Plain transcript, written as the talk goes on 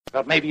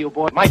Thought maybe you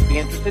boys might be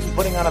interested in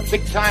putting on a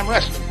big-time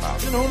wrestling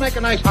bout. You know, make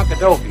a nice hunk of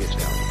dough for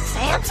yourself.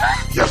 Santa?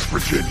 Yes,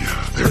 Virginia,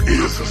 there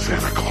is a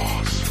Santa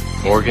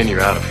Claus. Morgan,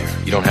 you're out of here.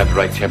 You don't have the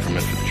right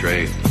temperament for the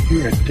trade.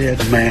 You're a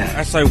dead man.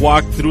 As I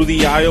walk through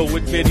the aisle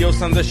with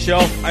videos on the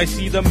shelf, I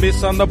see the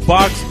miss on the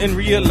box and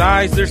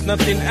realize there's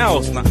nothing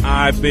else. Now,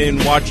 I've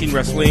been watching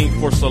wrestling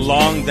for so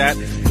long that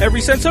every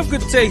sense of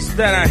good taste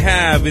that I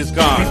have is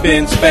gone. We've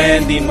been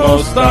spending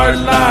most our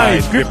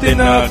lives gripped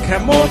in a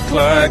Camel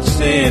Clutch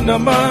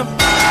Cinema.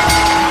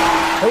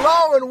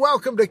 Hello and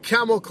welcome to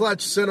Camel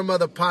Clutch Cinema,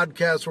 the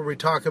podcast where we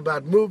talk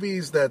about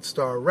movies that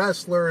star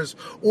wrestlers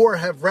or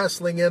have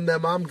wrestling in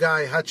them. I'm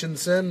Guy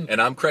Hutchinson.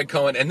 And I'm Craig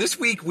Cohen. And this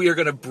week we are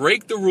going to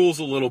break the rules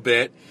a little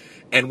bit,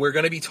 and we're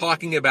going to be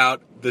talking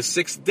about The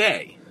Sixth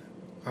Day.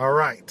 All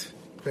right.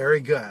 Very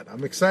good.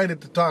 I'm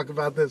excited to talk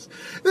about this.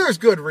 There's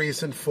good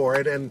reason for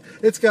it, and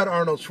it's got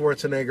Arnold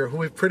Schwarzenegger, who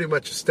we've pretty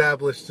much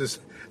established as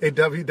a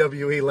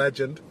WWE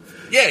legend.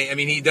 Yeah, I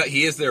mean,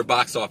 he is their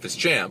box office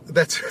champ.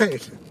 That's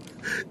right.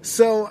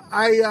 So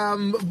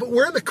but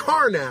we're in the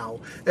car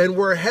now, and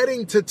we're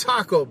heading to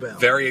Taco Bell.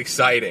 Very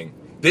exciting.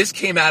 This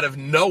came out of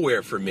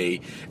nowhere for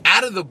me.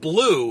 Out of the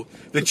blue,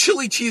 the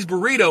chili cheese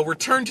burrito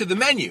returned to the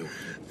menu.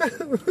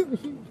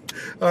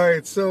 All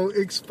right, so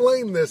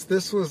explain this.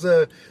 This was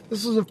a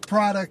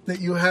product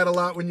that you had a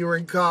lot when you were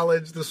in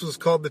college. This was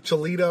called the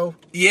Chilito.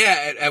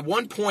 Yeah, at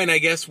one point, I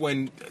guess,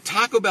 when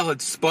Taco Bell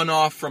had spun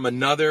off from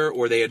another,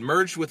 or they had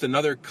merged with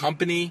another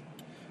company,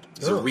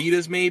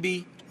 Zaritas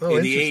maybe,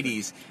 in the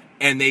 80s.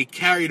 And they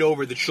carried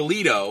over the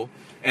Chilito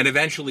and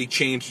eventually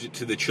changed it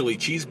to the chili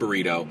cheese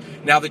burrito.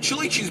 Now, the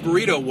chili cheese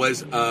burrito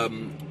was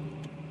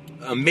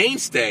a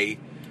mainstay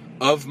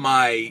of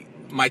my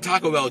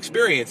Taco Bell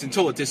experience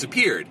until it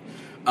disappeared.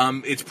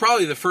 It's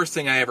probably the first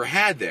thing I ever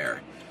had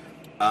there.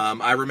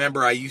 I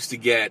remember I used to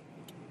get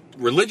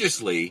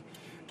religiously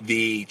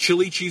the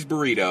chili cheese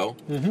burrito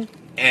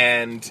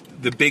and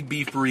the big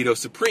beef burrito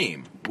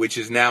supreme, which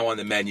is now on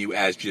the menu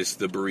as just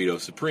the burrito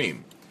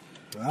supreme.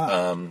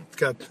 Wow.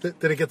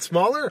 Did it get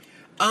smaller?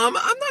 I'm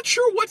not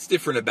sure what's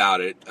different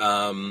about it.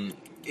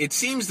 It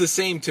seems the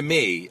same to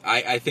me.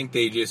 I think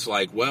they just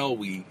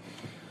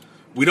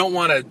we don't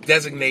want to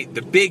designate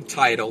the big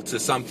title to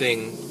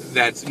something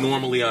that's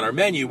normally on our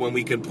menu when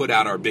we can put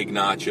out our big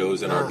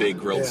nachos and our big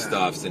grilled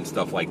stuffs and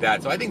stuff like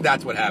that. So I think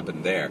that's what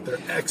happened there. They're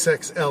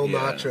XXL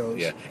nachos.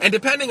 Yeah. And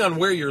depending on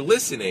where you're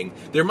listening,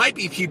 there might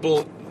be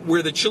people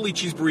where the chili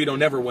cheese burrito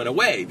never went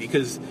away,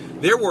 because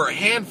there were a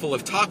handful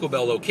of Taco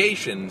Bell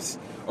locations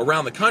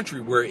around the country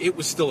where it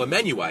was still a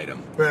menu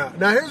item. Yeah.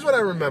 Now, here's what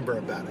I remember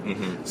about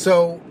it.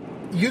 So,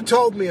 you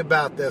told me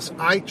about this.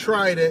 I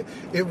tried it.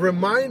 It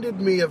reminded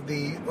me of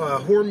the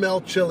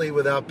Hormel chili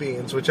without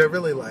beans, which I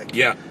really like.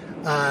 Yeah.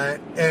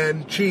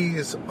 And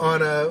cheese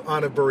on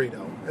a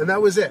burrito. And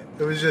that was it.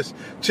 It was just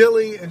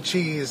chili and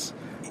cheese,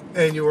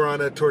 and you were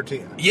on a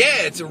tortilla.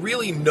 Yeah, it's a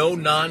really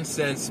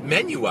no-nonsense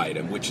menu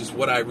item, which is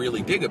what I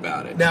really dig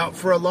about it. Now,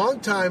 for a long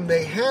time,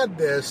 they had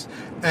this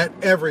at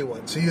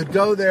everyone. So you'd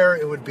go there,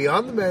 it would be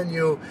on the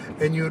menu,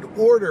 and you'd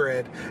order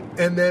it.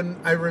 And then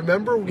I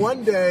remember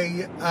one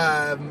day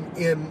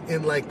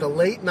in like the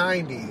late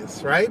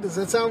 90s, right? Does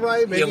that sound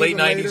right? Maybe late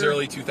 90s,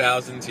 early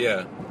 2000s,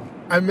 yeah.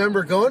 I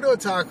remember going to a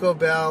Taco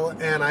Bell,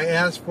 and I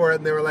asked for it,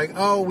 and they were like,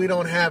 oh, we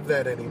don't have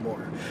that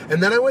anymore.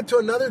 And then I went to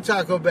another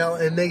Taco Bell,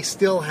 and they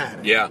still had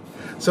it. Yeah.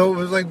 So it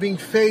was like being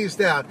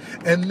phased out.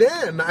 And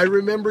then I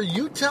remember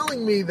you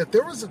telling me that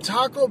there was a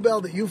Taco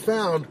Bell that you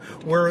found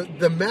where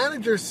the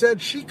manager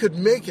said she could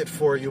make it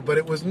for you, but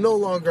it was no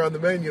longer on the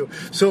menu.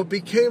 So it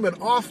became an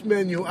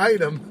off-menu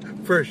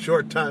item for a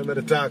short time at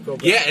a Taco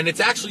Bell. Yeah, and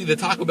it's actually the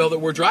Taco Bell that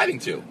we're driving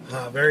to.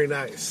 Oh, very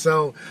nice.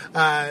 So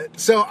I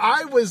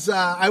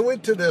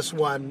went to this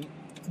one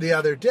the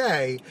other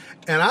day,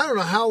 and I don't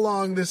know how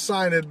long this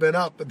sign had been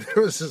up, but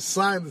there was a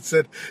sign that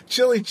said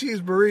chili cheese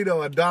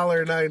burrito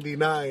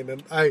 $1.99,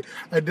 and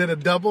I did a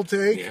double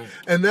take,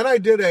 and then I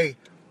did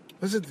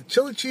was it the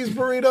chili cheese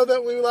burrito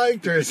that we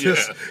liked, or is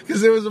this,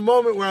 because there was a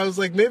moment where I was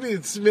like, maybe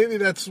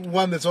that's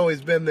one that's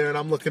always been there and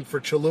I'm looking for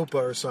chalupa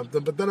or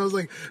something, but then I was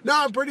like, no,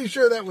 I'm pretty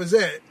sure that was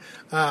it.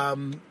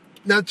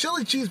 Now,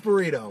 chili cheese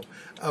burrito,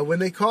 when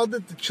they called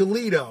it the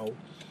Chilito,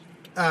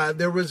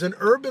 there was an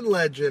urban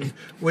legend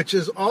which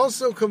has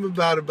also come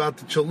about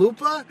the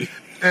chalupa,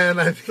 and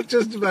I think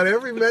just about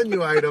every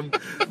menu item,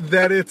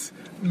 that it's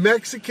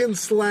Mexican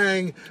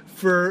slang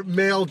for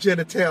male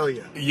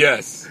genitalia.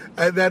 Yes.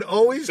 That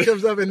always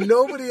comes up, and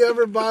nobody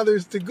ever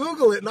bothers to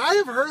Google it. And I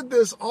have heard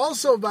this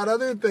also about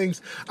other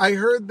things. I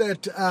heard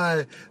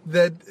that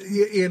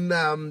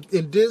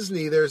in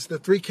Disney, there's the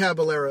Three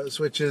Caballeros,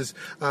 which is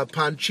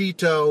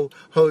Panchito,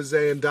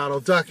 Jose, and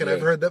Donald Duck. And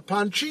I've heard that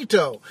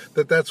Panchito,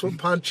 that's what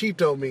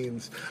Panchito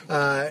means,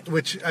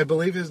 which I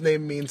believe his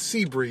name means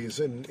sea breeze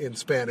in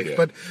Spanish. Yeah.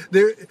 But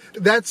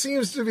that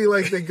seems to be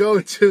like the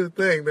go-to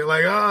thing. They're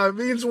like, it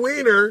means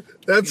wiener.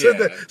 That's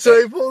it.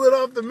 So they pulled it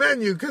off the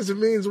menu because it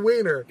means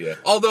wiener. Yeah.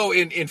 Although,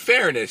 in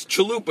fairness,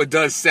 chalupa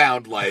does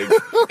sound like,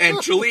 and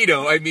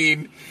Chilito, I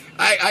mean,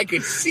 I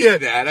could see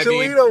that.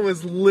 Cholito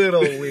was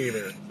little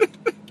wiener.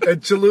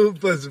 And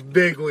Chalupa's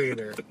big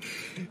wiener.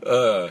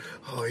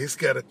 He's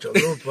got a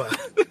chalupa.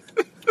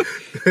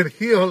 And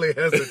he only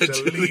has a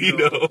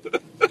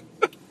Cholito.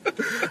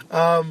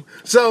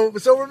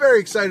 So we're very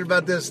excited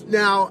about this.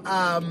 Now,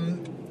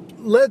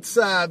 let's,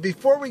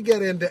 before we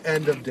get into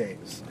End of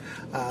Days,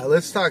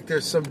 let's talk.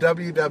 There's some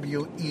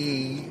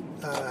WWE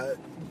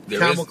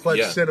Camel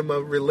Clutch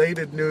Cinema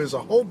related news, a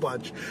whole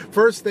bunch.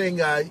 First thing,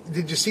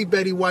 did you see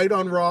Betty White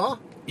on Raw?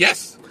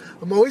 Yes.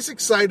 I'm always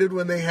excited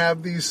when they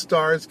have these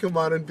stars come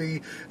on and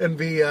be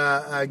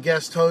a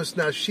guest host.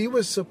 Now, she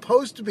was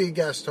supposed to be a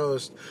guest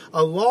host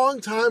a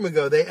long time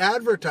ago. They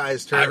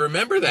advertised her. I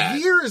remember that.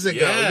 Years ago.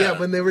 Yeah,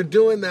 when they were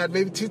doing that,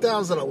 maybe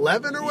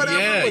 2011 or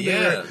whatever. When they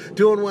were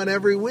doing one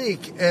every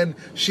week. And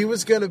she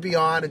was going to be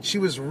on, and she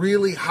was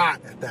really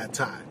hot at that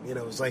time. You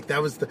know, it was like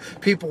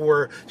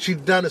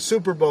she'd done a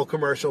Super Bowl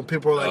commercial, and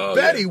people were like,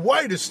 Betty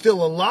White is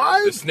still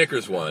alive? The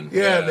Snickers one.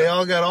 Yeah, and they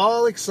all got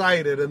all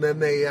excited, and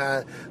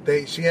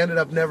then she ended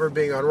up never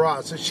being on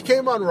Raw. So she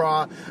came on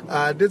Raw,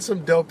 did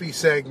some dopey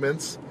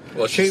segments.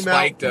 Well, she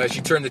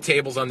turned the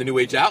tables on the New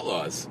Age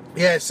Outlaws.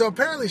 Yeah, so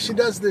apparently she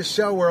does this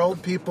show where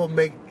old people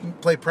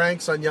play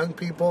pranks on young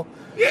people.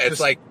 Yeah, it's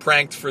like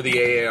pranked for the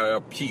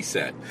AARP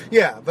set.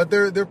 Yeah, but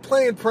they're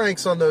playing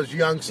pranks on those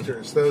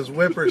youngsters, those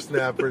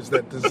whippersnappers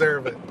that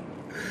deserve it.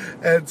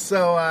 And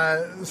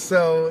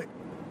so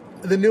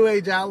the New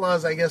Age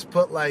Outlaws, I guess,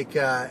 put like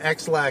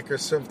X-Lac or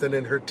something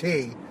in her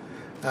tea,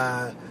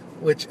 not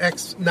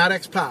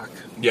X-Pac.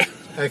 Yeah.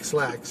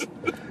 X-Lax.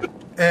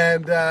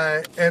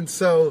 And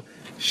so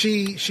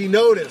she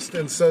noticed,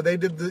 and so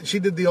she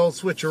did the old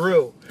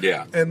switcheroo.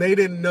 Yeah. And they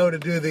didn't know to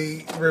do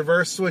the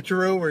reverse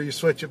switcheroo where you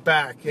switch it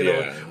back, you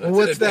know. Well,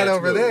 what's that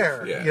over move.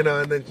 there? Yeah. You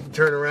know, and then you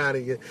turn around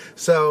and in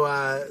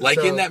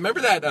that,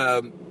 remember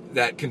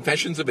that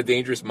Confessions of a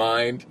Dangerous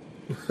Mind?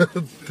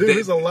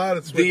 There's a lot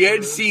of switcheroos. The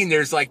end scene,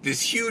 there's like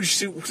this huge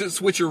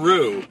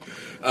switcheroo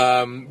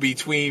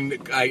between,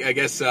 I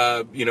guess,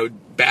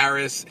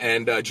 Barris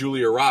and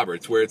Julia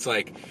Roberts, where it's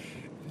like,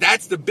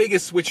 that's the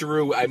biggest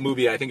switcheroo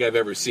movie I think I've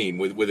ever seen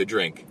with a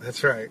drink.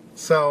 That's right.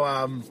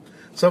 So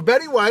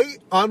Betty White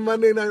on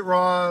Monday Night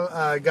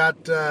Raw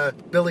got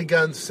Billy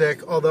Gunn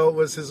sick, although it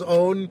was his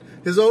own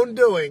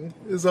doing,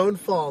 his own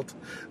fault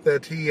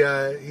that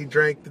he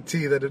drank the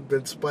tea that had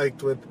been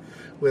spiked with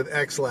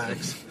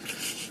X-Lax.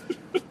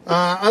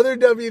 Other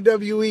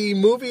WWE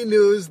movie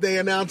news, they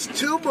announced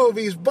 2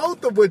 movies,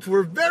 both of which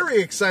were very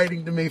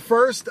exciting to me.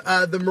 First,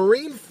 The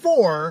Marine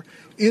 4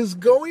 is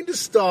going to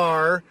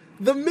star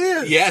The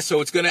Miz. Yeah,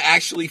 so it's going to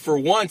actually, for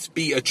once,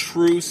 be a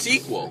true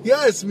sequel.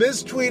 Yes,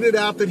 Miz tweeted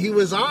out that he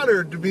was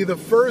honored to be the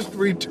first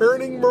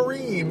returning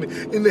Marine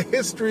in the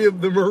history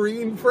of the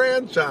Marine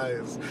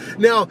franchise.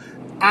 Now,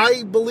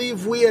 I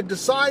believe we had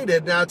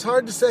decided, now it's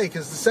hard to say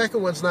because the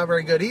second one's not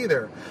very good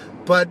either,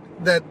 but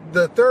that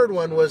the third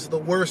one was the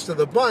worst of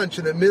the bunch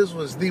and that Miz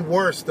was the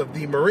worst of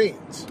the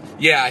Marines.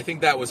 Yeah, I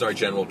think that was our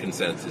general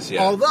consensus,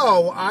 yeah.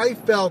 Although I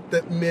felt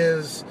that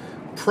Miz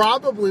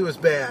probably was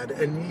bad,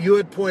 and you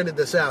had pointed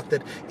this out,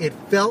 that it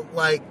felt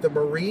like the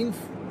Marine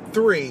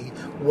 3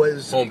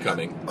 was...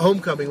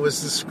 Homecoming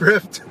was the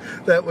script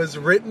that was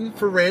written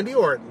for Randy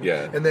Orton.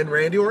 Yeah. And then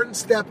Randy Orton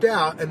stepped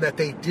out, and that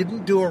they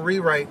didn't do a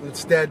rewrite, and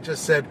instead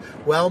just said,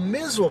 well,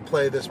 Miz will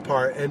play this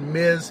part, and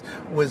Miz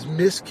was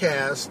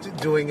miscast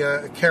doing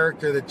a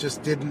character that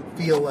just didn't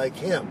feel like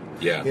him.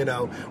 Yeah. You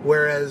know,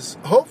 whereas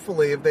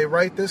hopefully if they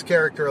write this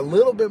character a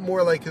little bit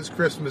more like his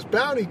Christmas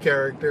Bounty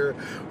character,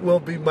 we'll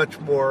be much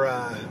more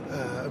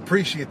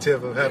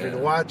appreciative of having to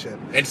watch it.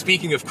 And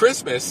speaking of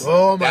Christmas,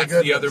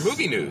 that's the other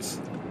movie news.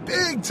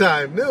 Big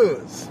time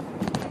news.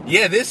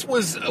 Yeah, this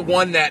was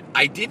one that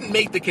I didn't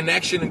make the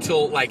connection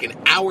until like an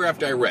hour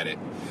after I read it.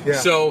 Yeah.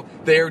 So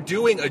they're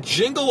doing a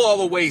Jingle All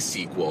the Way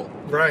sequel.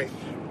 Right.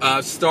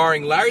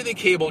 Starring Larry the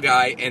Cable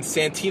Guy and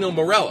Santino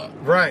Marella.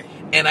 Right.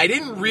 And I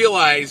didn't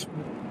realize...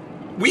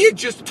 We had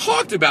just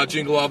talked about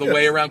Jingle All the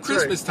Way around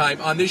Christmas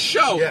time on this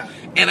show. Yeah.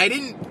 And I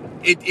didn't...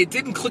 It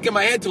didn't click in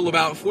my head till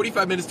about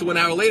 45 minutes to an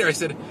hour later. I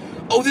said,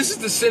 oh, this is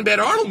the Sinbad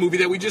Arnold movie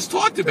that we just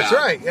talked about. That's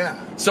right, yeah.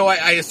 So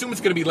I assume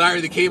it's going to be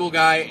Larry the Cable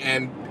Guy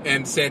and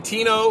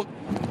Santino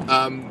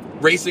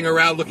racing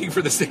around looking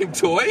for the same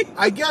toy.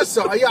 I guess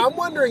so. Yeah, I'm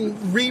wondering,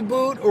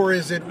 reboot, or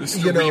is it,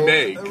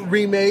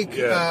 remake,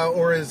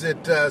 or is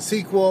it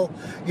sequel?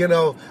 You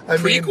know,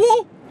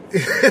 Prequel?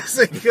 Is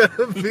it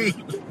gonna be?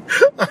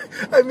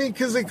 I mean,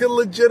 because it could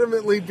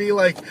legitimately be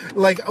like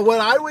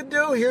what I would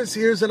do.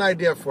 Here's an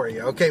idea for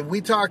you. Okay, we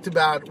talked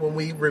about when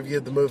we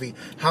reviewed the movie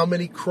how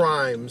many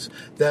crimes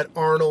that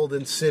Arnold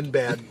and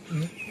Sinbad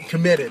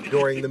committed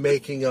during the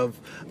making of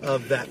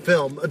that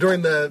film,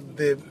 during the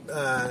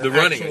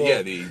running,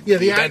 the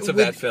events of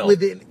that film,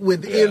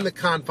 within the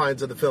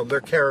confines of the film. Their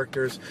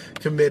characters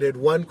committed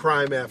one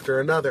crime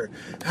after another.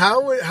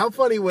 How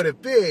funny would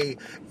it be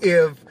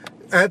if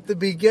at the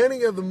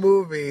beginning of the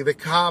movie,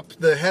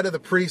 the head of the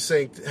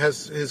precinct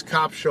has his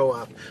cops show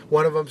up.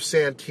 One of them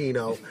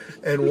Santino,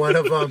 and one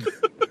of them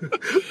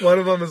One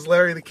of them is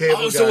Larry the Cable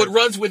Guy. Oh, so it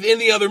runs within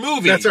the other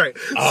movie. That's right.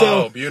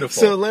 Oh,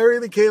 beautiful. So Larry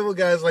the Cable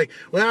Guy's like,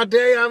 well, I'll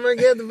tell you, I'm going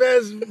to get the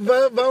best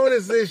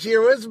bonus this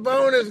year. What's the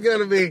bonus going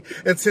to be?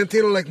 And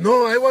Santino like,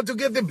 no, I want to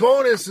get the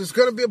bonus. It's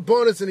going to be a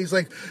bonus. And he's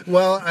like,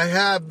 well, I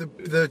have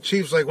the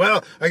Chief's like,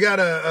 well, I got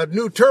a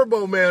new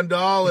Turbo Man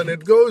doll, and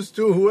it goes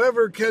to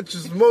whoever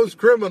catches the most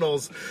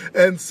criminals.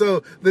 And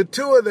so the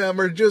two of them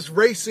are just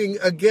racing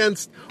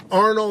against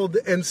Arnold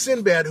and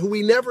Sinbad, who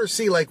we never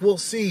see. Like, we'll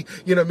see,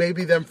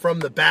 maybe them from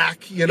the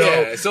back,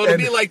 Yeah, so it'll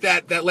be like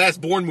that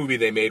last Bourne movie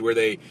they made where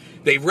they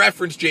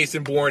reference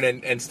Jason Bourne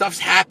and stuff's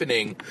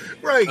happening.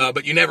 Right.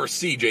 But you never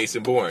see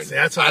Jason Bourne.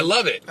 I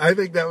love it. I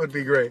think that would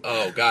be great.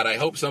 Oh, God, I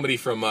hope somebody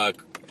from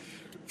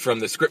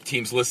the script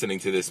team's listening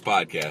to this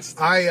podcast.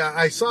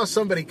 I saw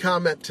somebody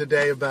comment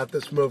today about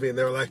this movie, and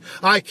they were like,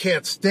 I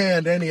can't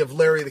stand any of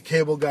Larry the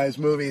Cable Guy's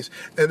movies.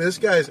 And this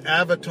guy's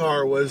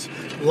avatar was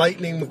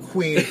Lightning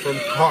McQueen from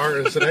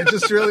Cars. And I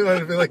just really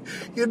wanted to be like,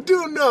 you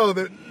do know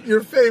that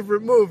your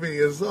favorite movie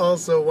is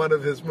also one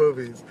of his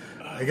movies.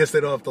 I guess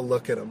they don't have to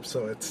look at him,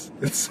 so it's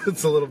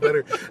a little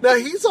better. Now,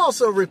 he's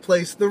also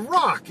replaced The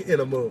Rock in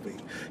a movie.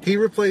 He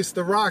replaced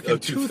The Rock in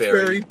Tooth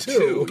Fairy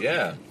 2.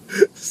 Yeah.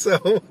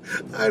 So,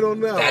 I don't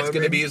know. That's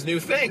going to be his new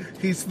thing.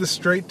 He's the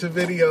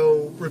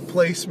straight-to-video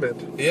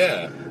replacement.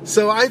 Yeah.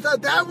 So I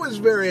thought that was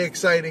very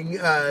exciting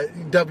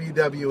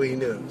WWE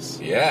news.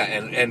 Yeah,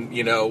 and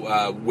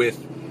with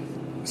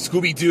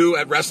Scooby-Doo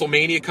at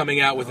WrestleMania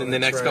coming out within the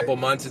next couple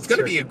months, it's going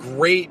to be a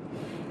great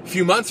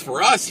few months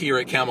for us here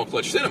at Camel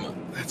Clutch Cinema.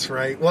 That's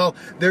right. Well,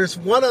 there's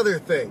one other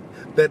thing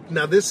that,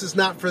 now this is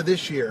not for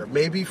this year,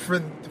 maybe for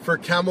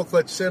Camel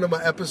Clutch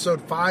Cinema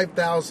episode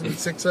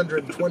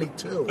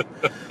 5622.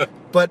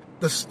 But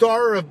the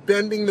star of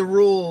Bending the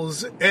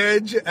Rules,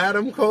 Edge,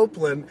 Adam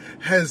Copeland,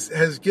 has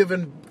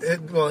given,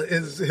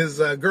 his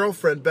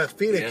girlfriend, Beth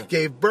Phoenix,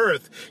 gave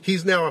birth.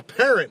 He's now a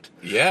parent.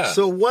 Yeah.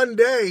 So one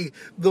day,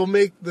 they'll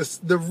make the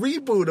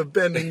reboot of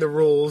Bending the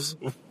Rules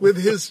with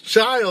his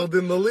child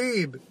in the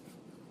lead.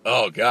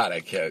 Oh, God,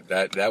 I can't.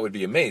 That would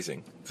be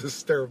amazing.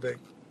 Disturbing.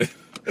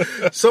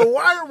 So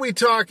why are we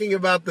talking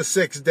about the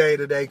Sixth Day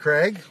today,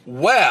 Craig?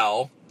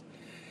 Well,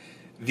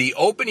 the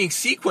opening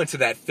sequence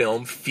of that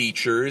film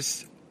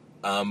features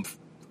an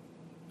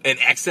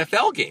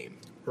XFL game.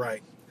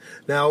 Right.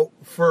 Now,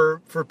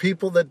 for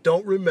people that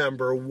don't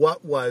remember,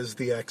 what was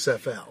the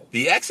XFL?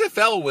 The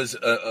XFL was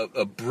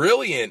a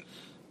brilliant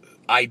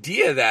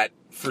idea that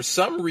for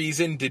some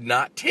reason did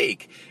not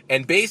take.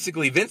 And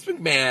basically, Vince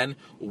McMahon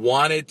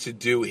wanted to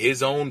do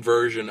his own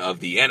version of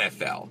the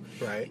NFL.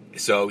 Right.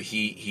 So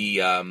he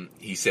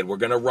said, we're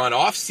going to run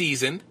off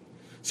season,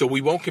 so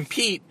we won't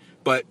compete,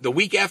 but the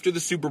week after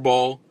the Super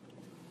Bowl,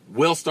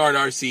 we'll start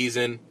our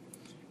season,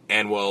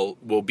 and we'll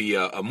be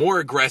a more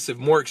aggressive,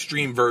 more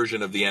extreme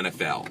version of the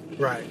NFL.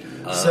 Right.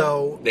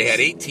 So they had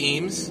 8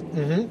 teams.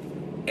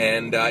 Mm-hmm.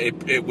 And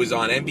it was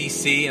on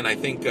NBC, and I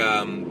think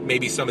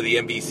maybe some of the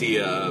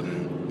NBC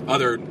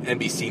other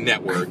NBC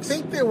networks. I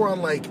think they were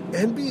on like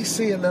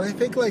NBC, and then I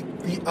think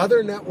like the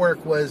other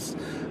network was,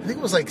 I think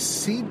it was like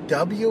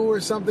CW or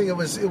something. It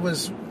was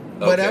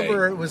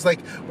whatever. Okay. It was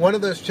like one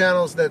of those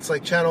channels that's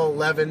like Channel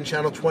 11,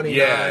 Channel 29.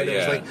 Yeah. It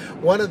was like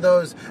one of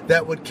those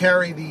that would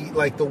carry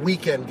the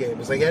weekend game. It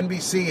was like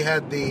NBC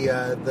had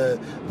the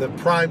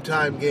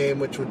primetime game,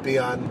 which would be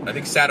on, I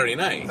think, Saturday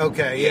night.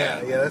 Okay,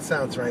 yeah, that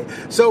sounds right.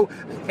 So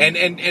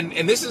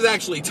and this is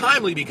actually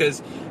timely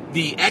because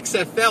the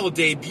XFL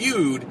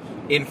debuted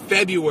in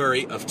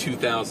February of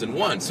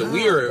 2001. So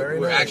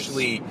we're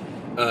actually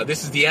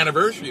this is the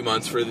anniversary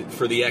months for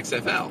the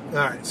XFL. All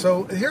right.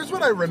 So here's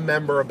what I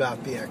remember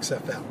about the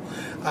XFL.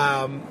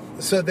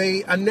 So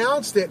they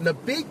announced it, and a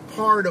big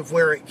part of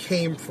where it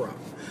came from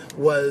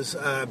was,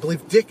 I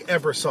believe, Dick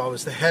Ebersol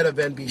was the head of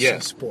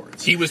NBC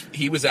Sports. He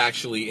was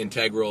actually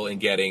integral in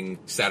getting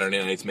Saturday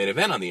Night's Main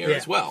Event on the air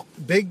as well.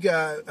 Big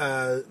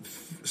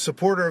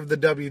supporter of the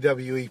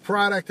WWE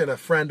product and a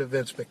friend of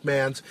Vince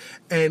McMahon's.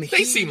 And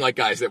they seem like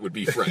guys that would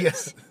be friends.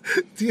 Yes.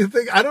 Do you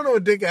think, I don't know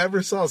what Dick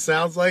Ebersol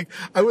sounds like.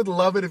 I would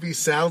love it if he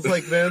sounds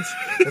like Vince.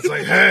 It's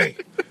like, hey,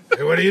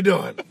 what are you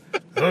doing?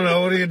 I don't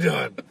know, what are you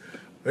doing?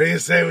 What do you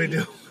say we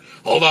do?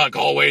 Hold on,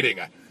 call waiting.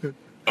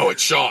 Oh,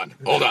 it's Sean.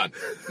 Hold on.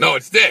 No,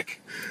 it's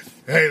Dick.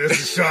 Hey, this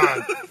is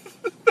Sean.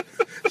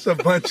 It's a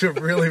bunch of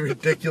really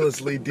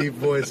ridiculously deep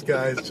voiced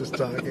guys just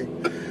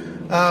talking.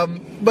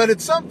 But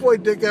at some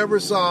point, Dick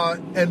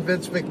Ebersol and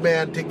Vince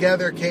McMahon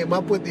together came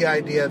up with the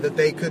idea that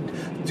they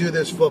could do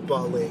this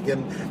football league.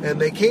 And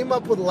they came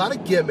up with a lot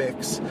of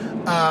gimmicks.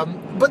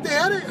 But they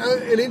had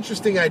an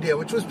interesting idea,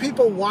 which was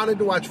people wanted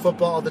to watch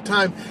football all the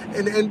time.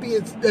 And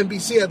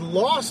NBC had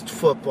lost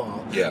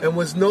football and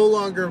was no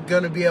longer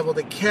going to be able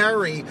to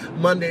carry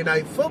Monday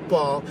Night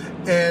Football.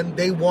 And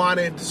they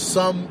wanted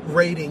some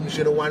ratings,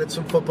 wanted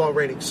some football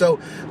ratings. So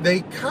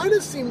they kind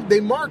of they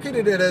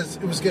marketed it as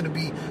it was going to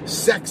be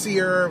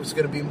sexier, it was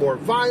going to be more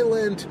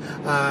violent,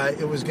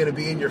 it was going to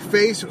be in your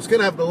face, it was going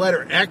to have the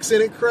letter X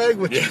in it, Craig,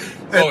 which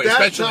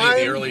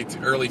especially in the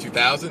early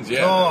 2000s,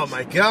 Oh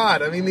my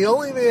God. I mean, the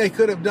only thing I could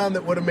could have done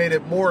that would have made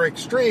it more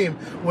extreme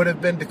would have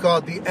been to call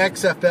it the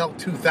XFL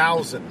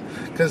 2000,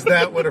 because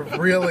that would have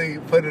really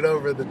put it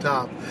over the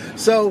top.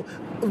 So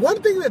one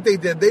thing that they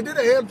did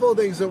a handful of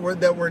things that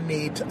were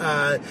neat.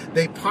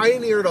 They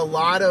pioneered a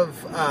lot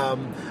of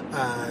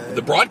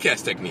the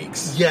broadcast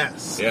techniques.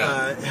 Yes.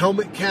 Yeah.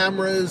 Helmet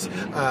cameras.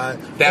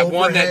 That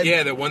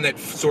overhead. the one that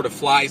sort of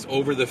flies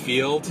over the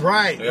field.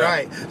 Right, Yeah.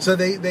 right. So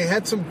they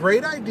had some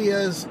great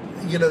ideas,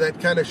 that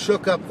kind of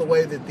shook up the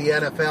way that the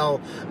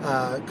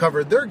NFL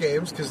covered their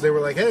games, because they were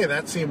like, hey,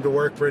 that seemed to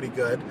work pretty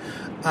good.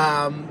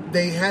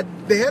 They had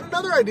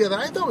another idea that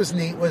I thought was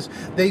neat, was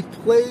they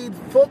played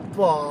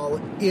football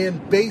in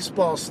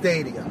baseball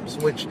stadiums,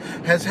 which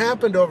has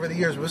happened over the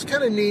years. It was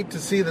kind of neat to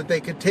see that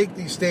they could take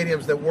these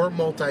stadiums that weren't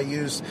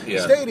multi-use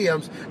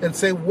stadiums and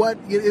say,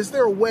 is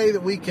there a way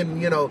that we can,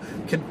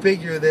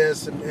 configure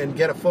this and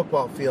get a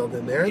football field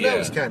in there? And that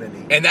was kind of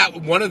neat. And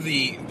that one of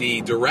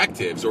the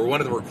directives, or one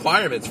of the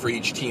requirements for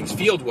each team's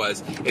field,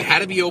 was it had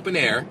to be open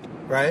air.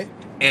 Right.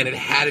 And it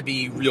had to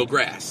be real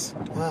grass.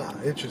 Ah,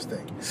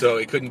 interesting. So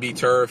it couldn't be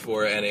turf,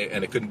 and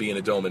it couldn't be in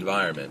a dome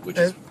environment, which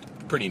is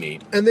pretty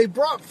neat. And they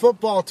brought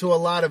football to a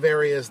lot of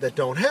areas that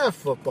don't have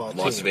football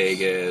teams. Las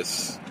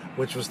Vegas.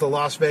 Which was the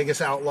Las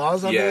Vegas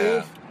Outlaws,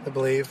 I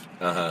believe.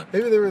 Uh-huh.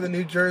 Maybe they were the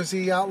New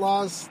Jersey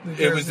Outlaws?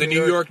 It was the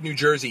New York, New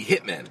Jersey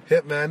Hitmen.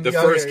 Hitmen. The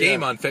first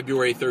game on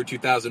February 3rd,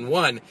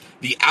 2001,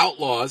 the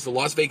Outlaws, the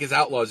Las Vegas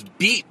Outlaws,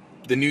 beat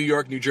the New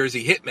York, New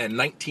Jersey Hitmen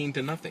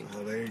 19-0.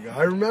 Oh, there you go.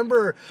 I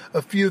remember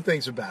a few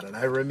things about it.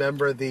 I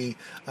remember the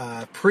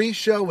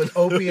pre-show with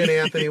Opie and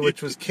Anthony,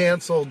 which was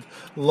canceled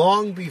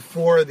long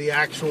before the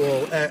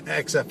actual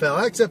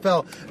XFL.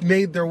 XFL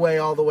made their way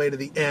all the way to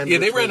the end. Yeah,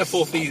 they ran a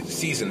full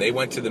season. They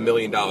went to the $1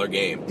 million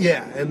game.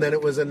 Yeah, and then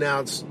it was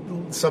announced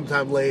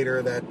sometime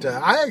later that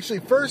I actually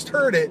first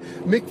heard it.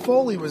 Mick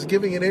Foley was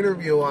giving an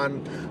interview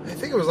on, I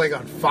think it was like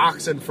on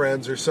Fox and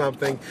Friends or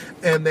something,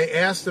 and they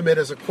asked him it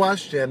as a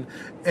question.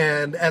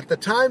 And at the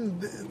time,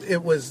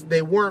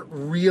 they weren't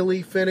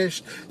really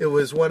finished. It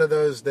was one of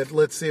those that,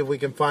 let's see if we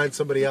can find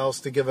somebody else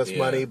to give us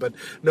money, but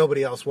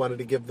nobody else wanted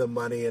to give them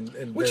money.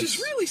 And which is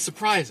really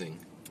surprising.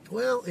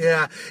 Well,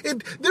 yeah.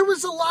 There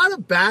was a lot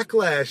of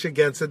backlash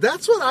against it.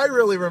 That's what I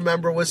really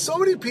remember, was so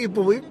many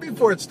people, even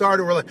before it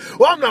started, were like,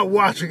 well, I'm not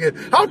watching it.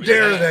 How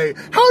dare they?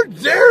 How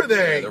dare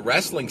they? Yeah, the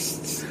wrestling,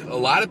 a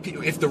lot of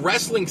people, if the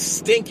wrestling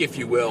stink, if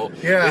you will,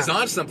 is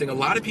on something, a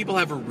lot of people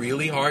have a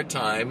really hard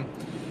time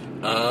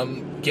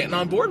getting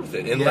on board with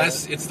it,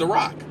 unless it's The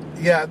Rock.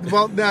 Yeah,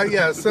 well,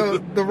 now, so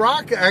The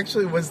Rock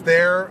actually was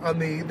there on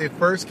the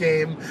first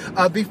game.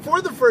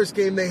 Before the first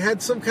game, they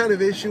had some kind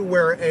of issue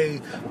where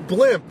a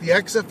blimp, the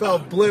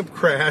XFL blimp,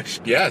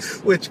 crashed.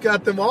 Yes. Which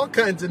got them all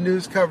kinds of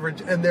news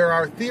coverage, and there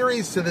are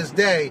theories to this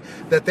day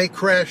that they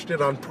crashed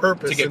it on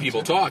purpose. To get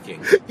people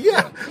talking.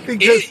 Yeah,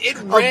 because... It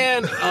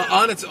ran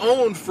on its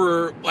own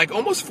for, like,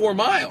 almost 4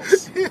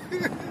 miles.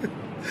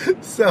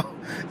 So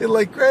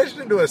it crashed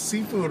into a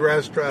seafood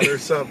restaurant or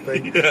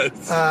something.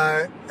 Yes.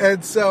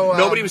 And so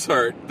nobody was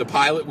hurt. The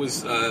pilot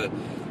was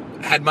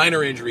had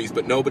minor injuries,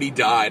 but nobody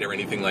died or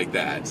anything like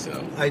that.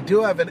 So I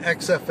do have an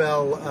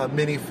XFL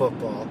mini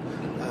football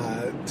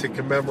to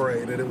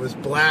commemorate it. It was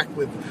black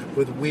with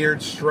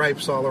weird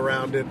stripes all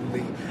around it and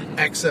the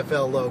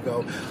XFL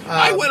logo.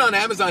 I went on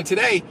Amazon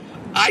today.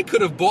 I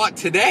could have bought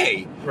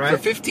today for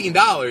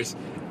 $15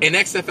 an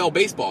XFL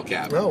baseball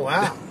cap. Oh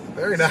wow,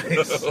 very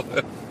nice.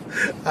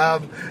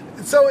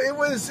 So it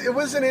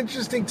was an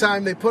interesting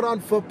time. They put on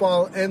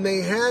football, and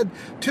they had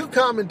 2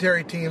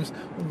 commentary teams.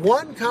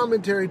 One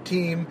commentary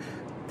team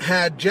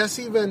had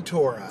Jesse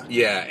Ventura.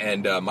 Yeah,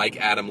 and Mike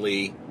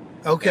Adamle.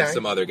 Okay. And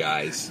some other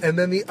guys. And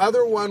then the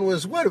other one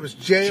was what? It was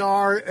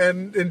JR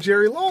and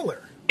Jerry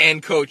Lawler.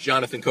 And Coach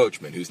Jonathan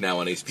Coachman, who's now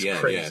on ESPN. It's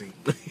crazy.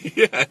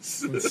 Yeah.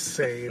 Yes.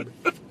 Insane.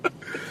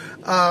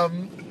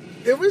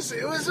 It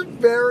was a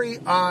very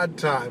odd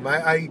time.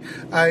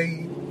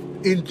 I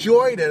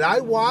enjoyed it. I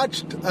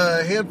watched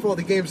a handful of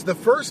the games. The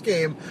first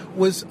game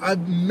was a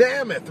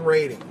mammoth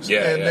ratings.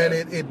 Then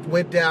it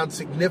went down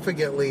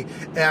significantly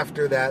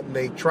after that, and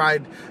they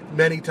tried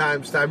many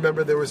times. I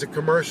remember there was a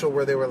commercial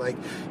where they were like,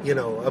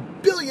 1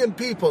 billion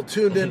people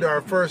tuned into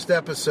our first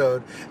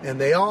episode, and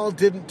they all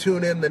didn't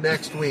tune in the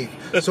next week.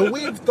 So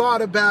we've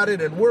thought about it,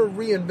 and we're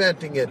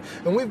reinventing it.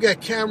 And we've got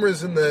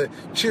cameras in the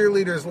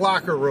cheerleaders'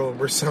 locker room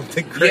or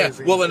something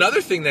crazy. Yeah. Well, another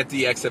thing that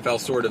the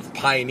XFL sort of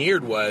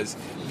pioneered was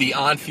the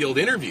on-field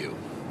interview.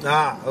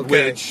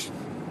 Okay. Which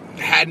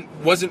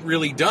wasn't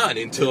really done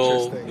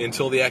until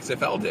the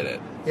XFL did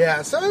it.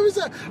 Yeah, so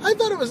I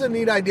thought it was a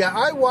neat idea.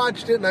 I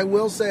watched it, and I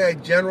will say I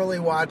generally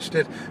watched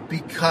it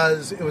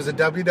because it was a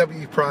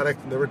WWE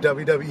product and there were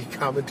WWE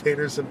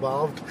commentators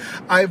involved.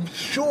 I'm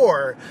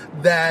sure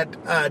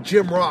that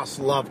Jim Ross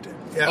loved it.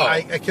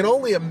 I can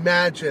only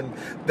imagine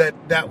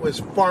that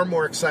was far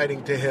more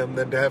exciting to him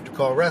than to have to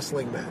call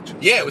wrestling matches.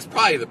 Yeah, it was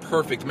probably the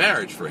perfect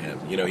marriage for him.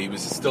 He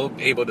was still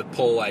able to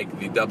pull like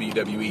the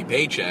WWE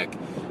paycheck,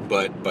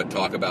 but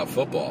talk about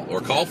football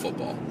or call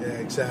football. Yeah,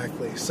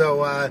 exactly.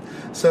 So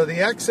the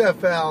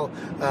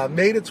XFL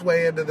made its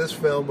way into this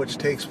film, which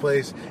takes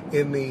place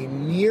in the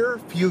near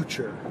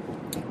future.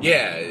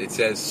 Yeah, it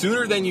says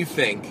sooner than you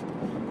think,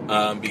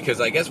 because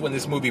I guess when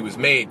this movie was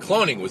made,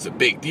 cloning was a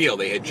big deal.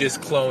 They had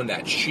just cloned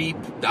that sheep,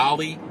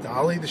 Dolly.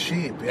 Dolly the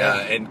sheep, yeah.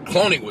 And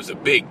cloning was a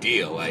big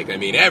deal.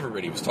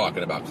 Everybody was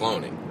talking about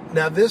cloning.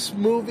 Now, this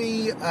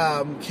movie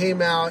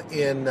came out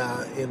in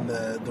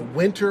the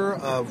winter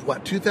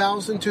of,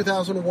 2000,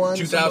 2001?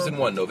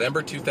 2001,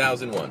 November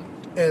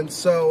 2001. And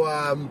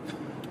so,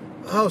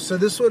 so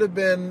this would have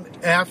been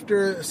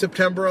after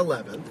September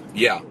 11th.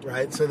 Yeah.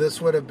 Right? So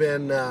this would have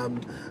been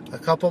a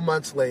couple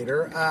months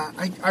later.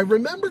 I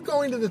remember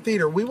going to the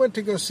theater. We went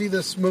to go see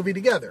this movie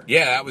together.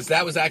 Yeah,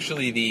 that was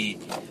actually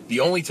the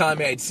only time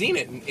I had seen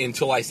it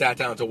until I sat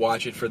down to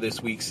watch it for this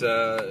week's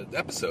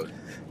episode.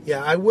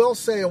 Yeah, I will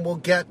say, and we'll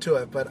get to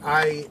it, but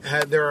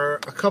there are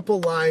a couple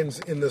lines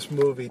in this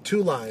movie,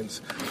 2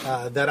 lines,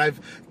 that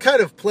I've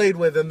kind of played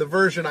with, and the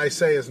version I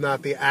say is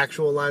not the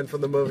actual line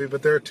from the movie,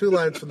 but there are 2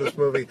 lines from this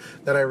movie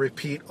that I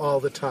repeat all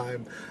the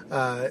time.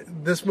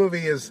 This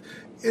movie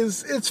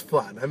it's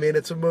fun. I mean,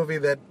 it's a movie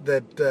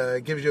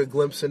that gives you a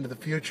glimpse into the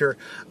future.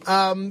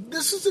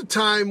 This is a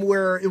time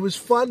where it was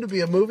fun to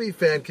be a movie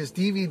fan because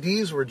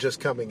DVDs were just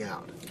coming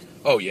out.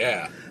 Oh,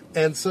 yeah.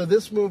 And so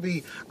this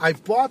movie, I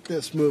bought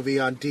this movie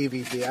on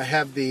DVD. I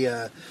have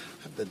the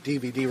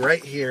DVD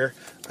right here,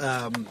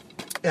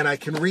 and I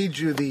can read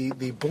you the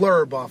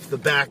blurb off the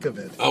back of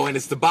it. Oh, and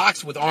it's the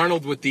box with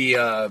Arnold with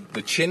the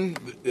chin,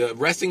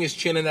 resting his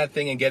chin in that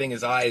thing and getting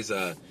his eyes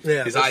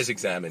eyes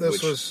examined.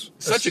 This was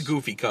such a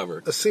goofy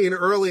cover. A scene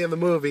early in the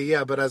movie,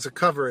 yeah, but as a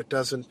cover, it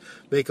doesn't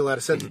make a lot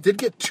of sense. It did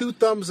get 2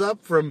 thumbs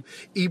up from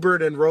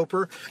Ebert and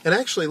Roper. And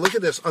actually, look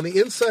at this. On the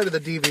inside of the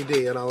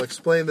DVD, and I'll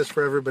explain this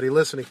for everybody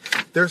listening,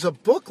 there's a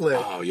booklet.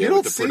 Oh, yeah, you don't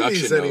with the see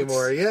production these notes.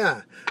 anymore,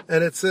 yeah.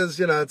 And it says,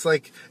 it's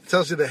like, it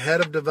tells you the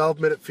head of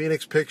development at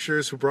Phoenix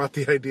Pictures who brought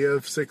the idea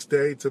of 6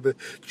 Day to the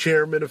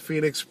chairman of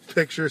Phoenix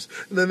Pictures.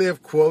 And then they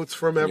have quotes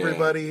from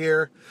everybody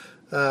here.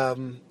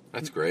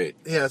 That's great.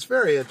 Yeah, it's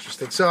very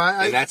interesting. So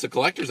and that's a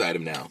collector's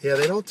item now. Yeah,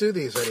 they don't do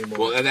these anymore.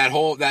 Well, and that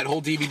whole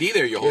DVD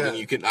there you're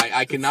holding,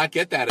 I cannot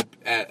get that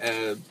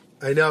at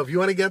I know. If you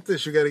want to get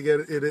this, you got to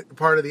get it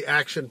part of the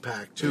action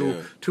pack.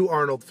 Two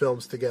Arnold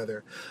films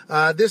together.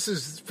 This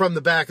is from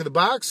the back of the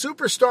box.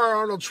 Superstar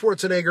Arnold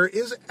Schwarzenegger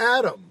is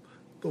Adam.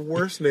 The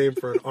worst name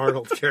for an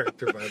Arnold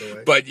character, by the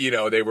way. But,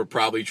 they were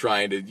probably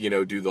trying to,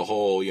 do the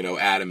whole,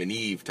 Adam and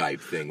Eve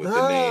type thing with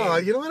the name. Oh,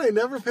 you know what? I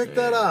never picked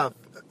that up.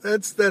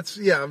 That's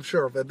yeah, I'm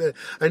sure, but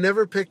I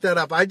never picked that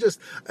up. I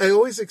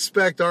always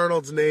expect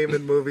Arnold's name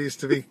in movies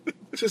to be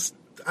just,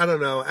 I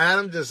don't know.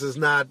 Adam just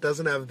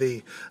doesn't have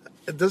the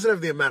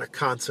amount of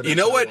consonants. You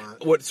know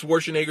what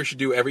Schwarzenegger should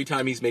do every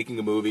time he's making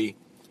a movie?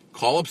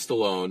 Call up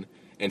Stallone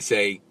and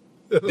say,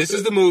 "This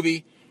is the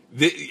movie.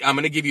 I'm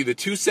going to give you the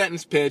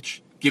 2-sentence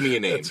pitch. Give me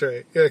a name." That's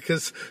right. Yeah,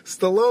 because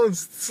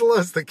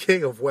Stallone's the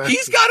king of wacky.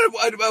 He's got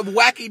a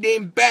wacky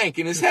named bank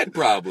in his head,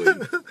 probably.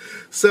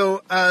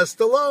 So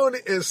Stallone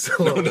is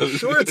Stallone. No.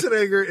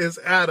 Schwarzenegger is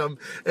Adam,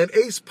 an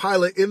ace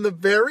pilot in the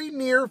very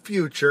near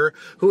future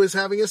who is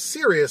having a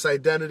serious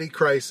identity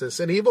crisis.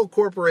 An evil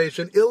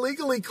corporation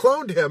illegally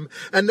cloned him,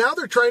 and now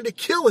they're trying to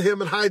kill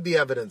him and hide the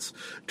evidence.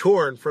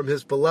 Torn from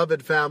his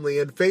beloved family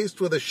and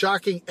faced with a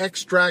shocking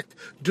extract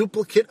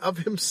duplicate of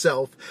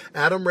himself,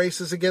 Adam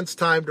races against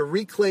time to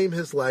reclaim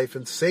his life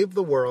and save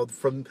the world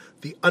from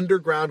the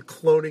underground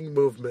cloning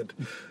movement.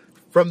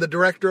 From the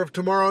director of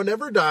Tomorrow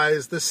Never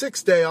Dies, The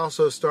 6th Day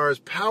also stars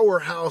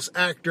powerhouse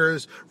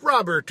actors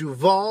Robert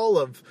Duvall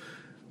of...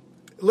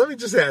 Let me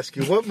just ask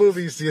you, what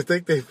movies do you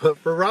think they put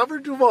for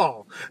Robert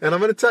Duvall? And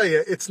I'm going to tell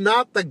you, it's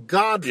not The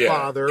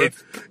Godfather. Yeah,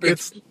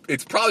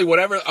 it's probably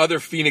whatever other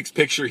Phoenix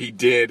picture he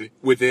did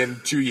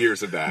within 2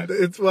 years of that.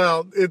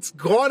 It's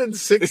Gone in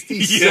 60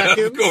 yeah,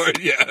 Seconds. Of course,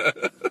 yeah.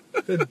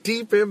 A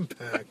Deep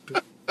Impact.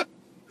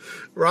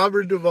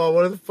 Robert Duvall,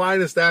 one of the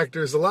finest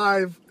actors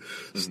alive,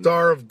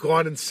 star of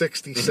Gone in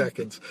 60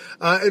 Seconds.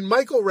 And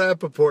Michael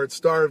Rappaport,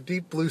 star of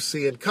Deep Blue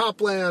Sea and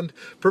Copland,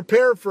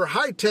 prepared for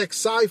high-tech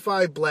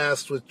sci-fi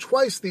blast with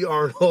twice the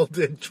Arnold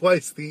and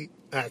twice the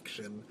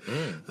action.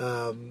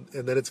 And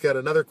then it's got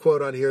another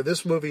quote on here.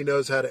 This movie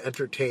knows how to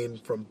entertain,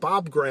 from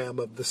Bob Graham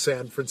of the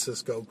San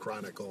Francisco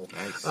Chronicle.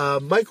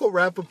 Nice. Michael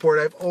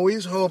Rappaport, I've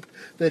always hoped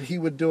that he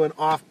would do an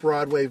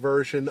off-Broadway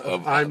version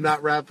of I'm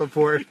Not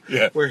Rappaport,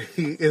 where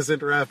he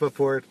isn't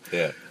Rappaport.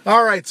 Yeah.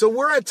 All right, so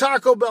we're at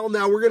Taco Bell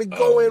now. We're going to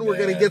go in. We're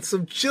going to get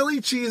some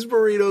chili cheese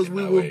burritos.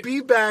 We will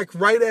be back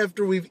right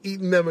after we've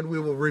eaten them, and we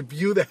will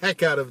review the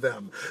heck out of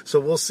them.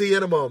 So we'll see you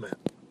in a moment.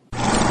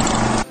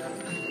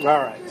 All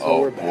right,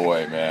 so we're back. Oh,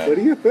 boy, man. What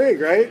do you think,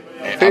 right?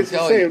 I'm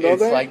telling you,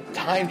 it's like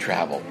time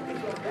travel.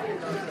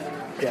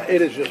 Yeah,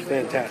 it is just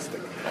fantastic.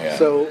 Yeah.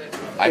 So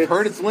I've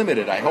heard it's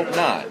limited. I hope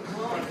not.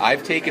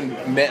 I've taken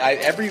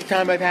every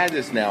time I've had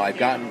this now. I've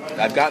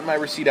gotten my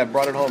receipt. I've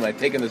brought it home. I've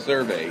taken the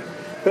survey,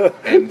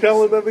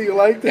 telling them that you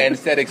liked it. And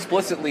said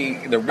explicitly,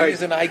 the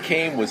reason I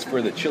came was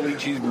for the chili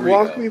cheese burrito.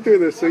 Walk me through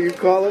this. So you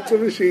call up the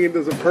machine.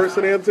 Does a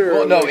person answer?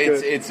 Well, no,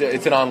 it's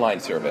an online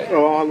survey.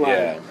 Oh, online.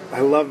 Yeah. I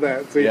love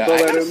that. So you fill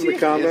that in the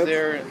comments.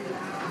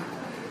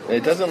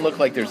 It doesn't look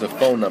like there's a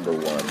phone number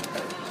one.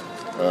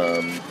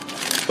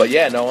 But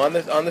yeah, no, on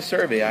the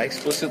survey, I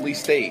explicitly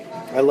state.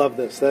 I love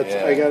this.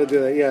 I got to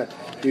do that. Yeah.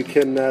 You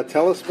can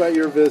tell us about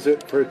your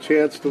visit for a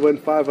chance to win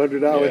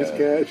 $500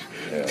 cash.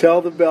 Yeah.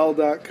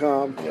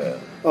 Tellthebell.com. Yeah.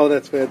 Oh,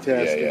 that's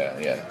fantastic.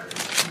 Yeah.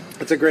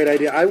 It's a great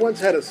idea. I once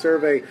had a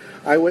survey.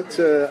 I went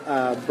to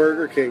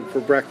Burger King for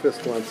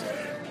breakfast once,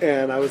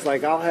 and I was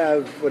like, I'll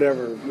have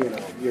whatever,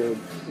 your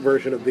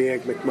version of the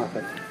Egg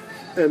McMuffin.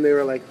 And they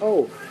were like,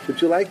 oh,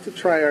 would you like to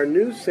try our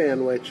new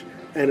sandwich,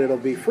 and it'll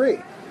be free?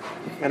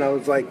 And I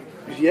was like,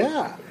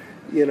 yeah.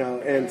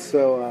 And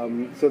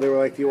so they were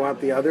like, do you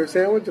want the other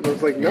sandwich? And I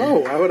was like, no,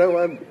 why would I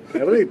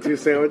don't need 2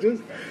 sandwiches.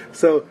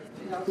 So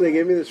they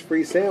gave me this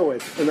free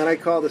sandwich. And then I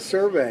called a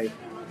survey,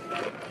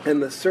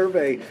 and the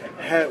survey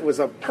was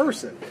a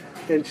person,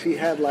 and she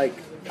had like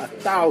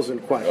 1,000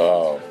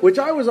 questions, which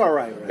I was all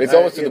right with. It's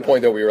almost to the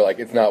point that we were like,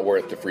 it's not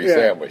worth the free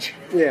sandwich.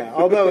 Yeah,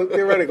 although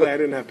theoretically I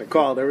didn't have to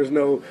call. There was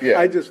no,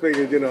 I just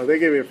figured, they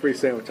gave me a free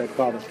sandwich, I'd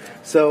call them.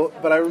 So,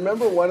 but I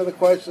remember one of the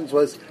questions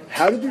was,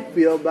 how did you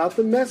feel about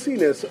the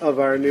messiness of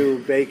our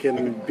new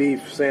bacon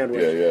beef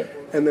sandwich? Yeah.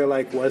 And they're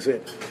like, was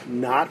it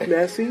not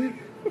messy?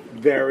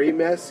 Very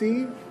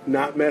messy?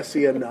 Not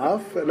messy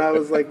enough? And I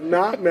was like,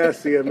 not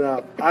messy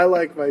enough. I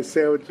like my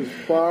sandwiches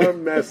far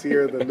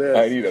messier than this.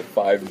 I need a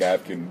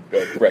 5-napkin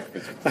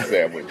breakfast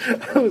sandwich.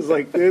 I was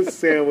like, this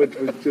sandwich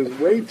was just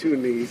way too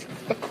neat.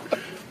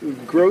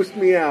 It grossed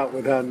me out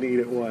with how neat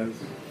it was.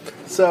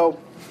 So,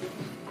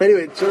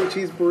 anyway, chili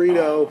cheese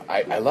burrito.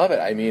 I love it.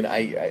 I mean,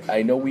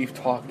 I know we've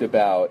talked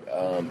about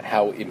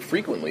how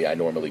infrequently I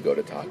normally go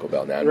to Taco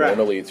Bell. Now,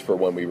 normally it's for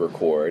when we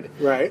record,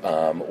 right?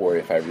 Or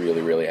if I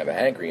really, really have a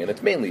hankering, and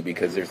it's mainly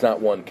because there's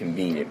not one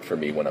convenient for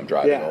me when I'm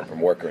driving home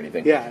from work or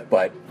anything. Yeah.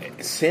 But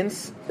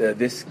since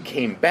this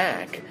came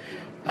back,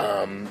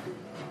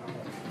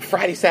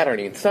 Friday,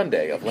 Saturday, and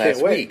Sunday of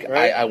last week,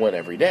 right? I went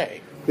every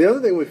day. The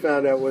other thing we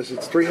found out was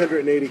it's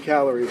 380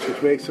 calories,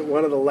 which makes it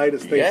one of the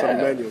lightest things on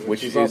the menu,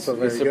 which is also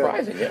very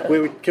surprising. Good.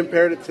 We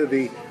compared it to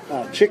the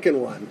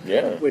chicken one,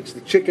 which the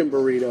chicken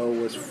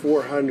burrito was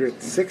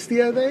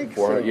 460, I think.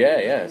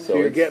 So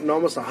you're getting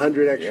almost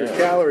 100 extra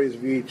calories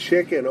if you eat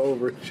chicken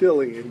over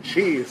chili and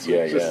cheese.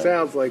 Which just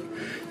sounds like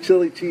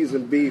chili, cheese,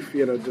 and beef.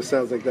 Just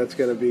sounds like that's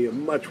going to be a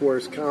much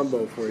worse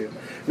combo for you.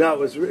 No, it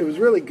was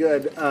really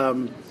good. I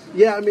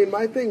mean,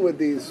 my thing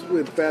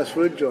with fast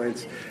food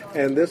joints,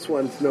 and this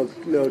one's no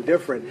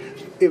different.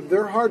 If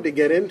they're hard to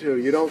get into,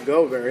 you don't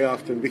go very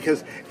often,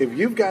 because if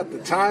you've got the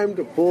time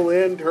to pull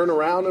in, turn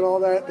around, and all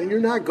that, then you're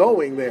not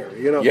going there.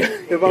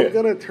 If I'm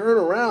going to turn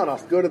around,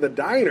 I'll go to the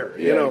diner.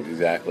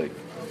 Exactly.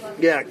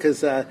 Yeah,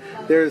 because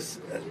there's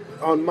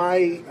on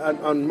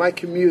my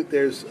commute,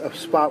 there's a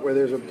spot where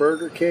there's a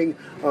Burger King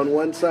on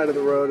one side of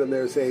the road, and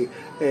there's a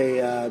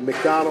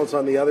McDonald's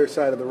on the other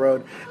side of the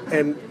road,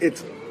 and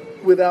it's,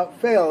 without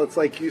fail, it's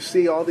like you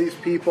see all these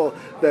people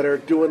that are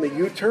doing the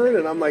U-turn,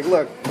 and I'm like,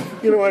 look,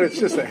 you know what? It's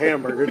just a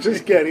hamburger.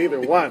 Just get either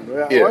one.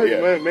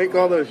 Why make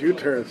all those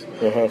U-turns?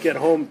 Get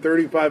home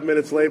 35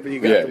 minutes late, but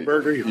you got the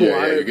burger you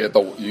wanted. You get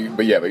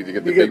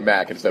the Big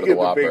Mac instead of the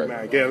Whopper.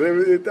 Big Mac.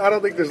 I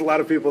don't think there's a lot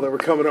of people that were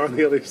coming on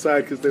the other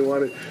side because they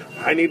wanted,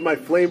 I need my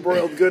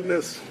flame-broiled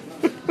goodness.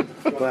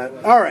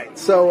 But all right,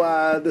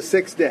 so the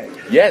 6th day.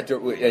 Yeah,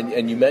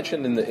 and you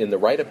mentioned in the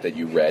write-up that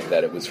you read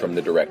that it was from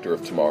the director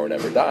of Tomorrow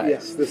Never Dies.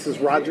 Yes, this is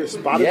Roger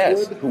Spottiswoode.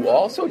 Yes, who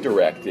also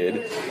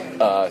directed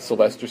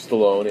Sylvester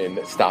Stallone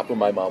in Stop Or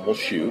My Mom Will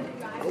Shoot.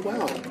 Oh,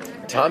 wow.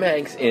 Tom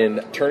Hanks in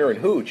Turner and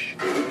Hooch.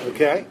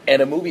 Okay.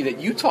 And a movie that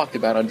you talked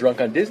about on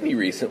Drunk on Disney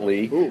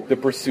recently, The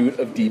Pursuit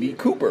of D.B.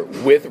 Cooper,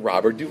 with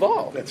Robert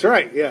Duvall. That's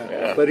right,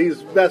 yeah. But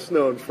he's best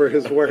known for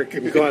his work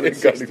in Gone in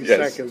 60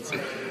 Seconds,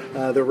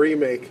 the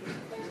remake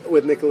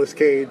with Nicolas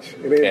Cage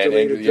and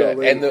Angelina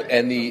Jolie.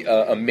 And the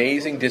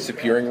amazing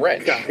Disappearing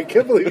Wrench. God, I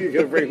can't believe you're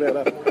going to bring that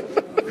up.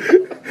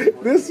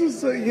 This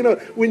is,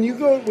 when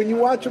you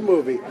watch a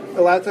movie,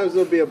 a lot of times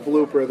there'll be a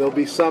blooper, there'll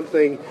be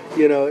something,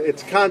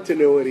 it's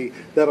continuity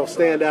that'll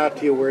stand out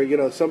to you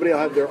where, somebody will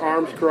have their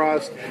arms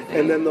crossed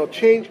and then they'll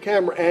change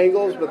camera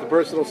angles, but the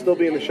person will still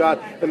be in the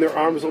shot and their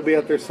arms will be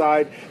at their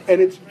side,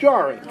 and it's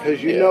jarring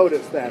because you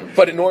notice that.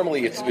 But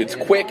normally it's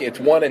quick, it's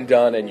one and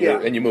done, and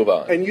you move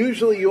on. And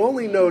usually you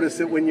only notice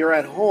it when you're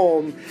at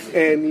home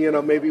and,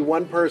 maybe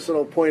one person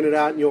will point it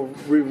out and you'll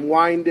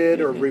rewind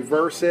it or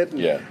reverse it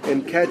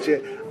and catch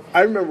it.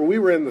 I remember we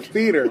were in the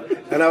theater,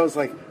 and I was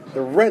like,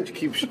 the wrench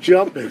keeps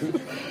jumping.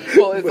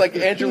 Well, it's like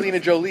Angelina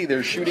Jolie.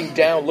 They're shooting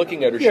down,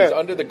 looking at her. Yeah. She's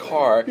under the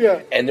car,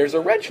 Yeah. and there's a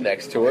wrench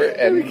next to her.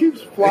 And it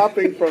keeps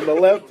flopping from the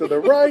left to the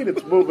right.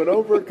 It's moving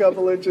over a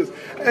couple inches.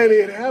 And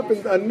it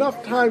happened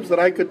enough times that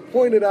I could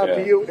point it out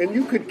to you, and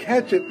you could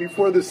catch it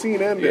before the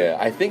scene ended. Yeah,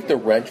 I think the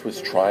wrench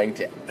was trying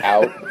to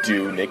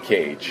outdo Nick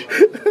Cage.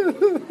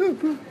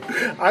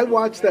 I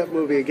watched that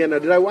movie again. Now,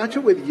 did I watch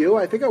it with you?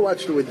 I think I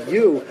watched it with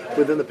you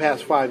within the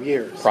past 5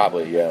 years.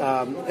 Probably,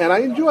 yeah. And I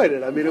enjoyed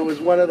it. I mean, it was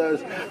one of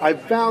those. I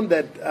found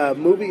that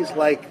movies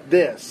like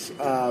this,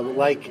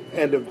 like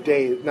End of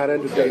Days, not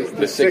End of Days,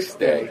 The Sixth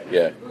Day.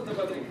 Yeah.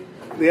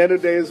 The End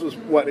of Days was,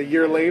 what, a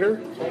year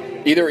later?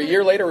 Either a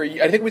year later or I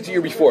think it was a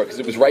year before, because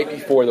it was right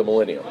before the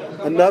millennium.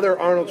 Another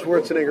Arnold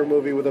Schwarzenegger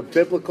movie with a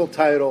biblical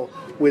title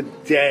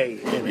with Day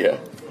in it. Yeah.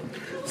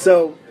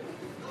 So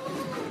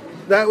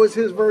that was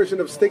his version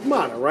of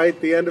Stigmata, right?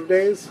 The End of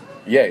Days?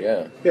 Yeah,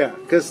 yeah. Yeah,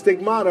 because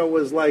Stigmata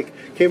was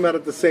came out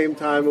at the same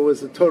time. It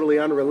was a totally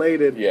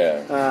unrelated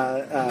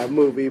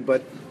movie,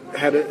 but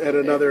had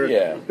another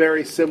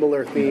very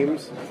similar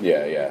themes.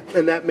 Yeah, yeah.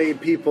 And that made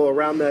people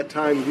around that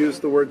time use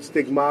the word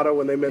stigmata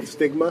when they meant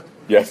stigma.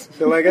 Yes.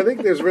 So, like, I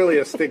think there's really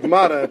a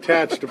stigmata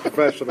attached to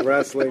professional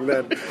wrestling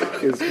that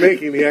is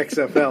making the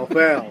XFL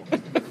fail.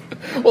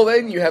 Well,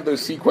 then you have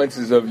those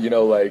sequences of,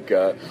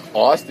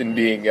 Austin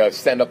being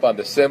sent up on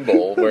the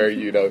cymbal where,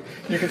 you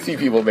can see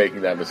people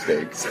making that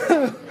mistake.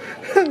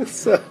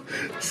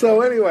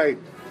 So anyway,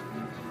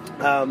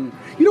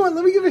 you know what?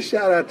 Let me give a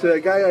shout out to a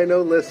guy I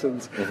know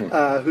listens,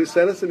 who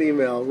sent us an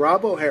email.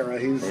 Rob O'Hara.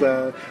 He's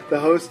the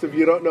host of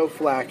You Don't Know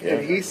Flack,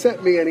 and he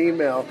sent me an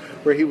email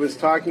where he was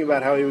talking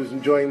about how he was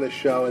enjoying the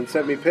show and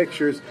sent me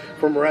pictures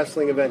from a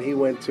wrestling event he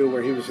went to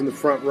where he was in the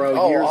front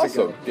row years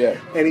ago. Yeah.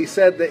 And he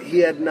said that he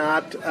had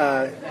not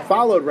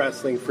followed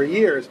wrestling for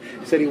years.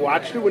 He said he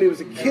watched it when he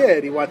was a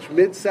kid. He watched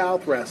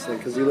Mid-South Wrestling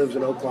because he lives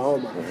in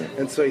Oklahoma,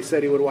 and so he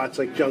said he would watch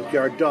like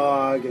Junkyard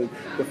Dog and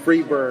the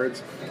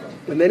Freebirds.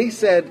 And then he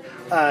said,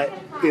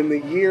 in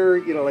the year,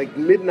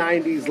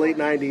 mid-'90s, late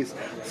 90s,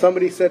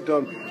 somebody said to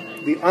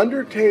him, The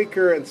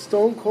Undertaker and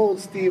Stone Cold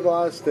Steve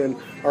Austin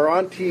are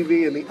on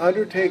TV, and The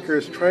Undertaker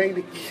is trying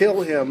to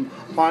kill him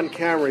on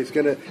camera. He's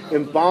going to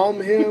embalm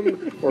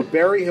him or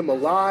bury him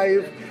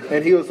alive.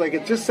 And he was like,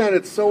 it just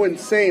sounded so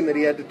insane that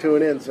he had to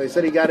tune in. So he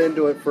said he got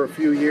into it for a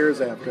few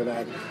years after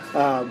that.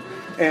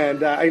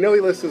 And I know he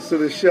listens to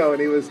the show, and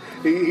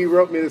he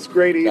wrote me this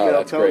great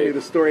email telling me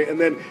the story. And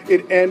then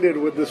it ended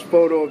with this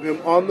photo of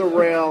him on the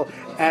rail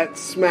at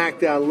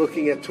SmackDown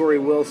looking at Tori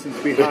Wilson's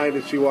behind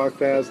as she walked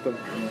past him.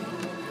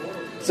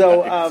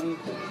 So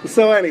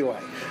anyway,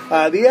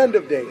 the End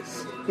of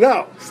Days.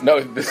 No,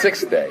 the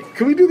Sixth Day.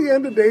 Can we do the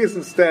End of Days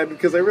instead?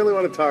 Because I really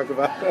want to talk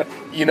about it.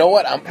 You know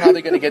what? I'm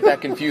probably going to get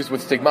that confused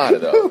with Stigmata,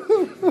 though.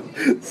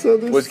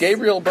 Was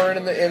Gabriel Byrne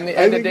in the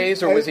End of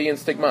Days, or was he in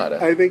Stigmata?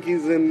 I think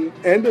he's in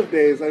End of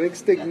Days. I think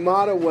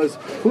Stigmata was...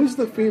 Who's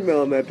the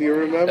female in that? Do you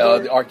remember?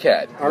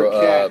 Arquette.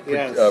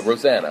 Yes.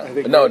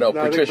 Rosanna. No,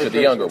 Patricia,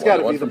 the younger one.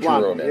 The one from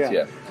True Romance,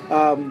 yeah.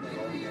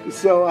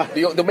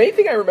 The main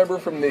thing I remember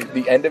from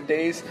the End of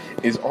Days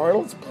is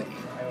Arnold.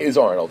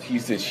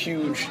 He's this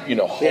huge,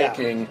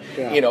 hulking,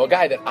 a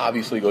guy that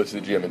obviously goes to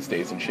the gym and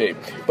stays in shape.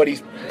 But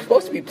he's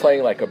supposed to be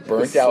playing like a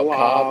burnt-out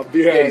cop.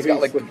 Yeah, he's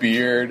got like the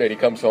beard, and he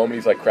comes home and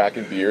he's like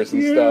cracking beers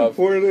and stuff.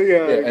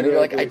 And you're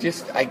like, at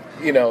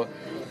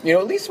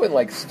least when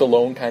like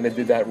Stallone kind of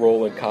did that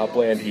role in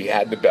Copland, he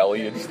had the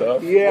belly and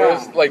stuff. Yeah.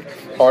 Whereas like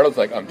Arnold's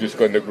like, I'm just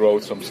going to grow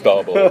some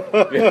stubble.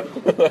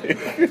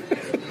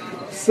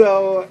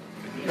 So,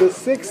 The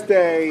Sixth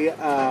Day,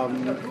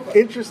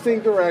 interesting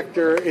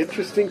director,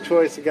 interesting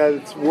choice. A guy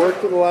that's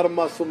worked with a lot of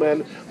muscle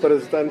men, but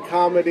has done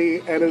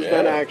comedy and has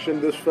done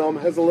action. This film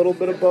has a little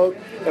bit of both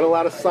and a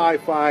lot of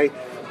sci-fi.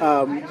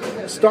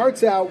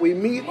 Starts out, we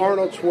meet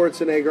Arnold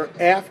Schwarzenegger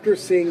after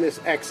seeing this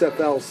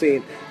XFL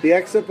scene. The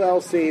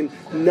XFL scene,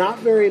 not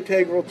very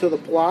integral to the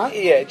plot.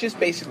 Yeah, it just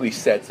basically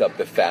sets up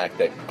the fact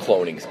that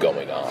cloning's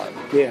going on.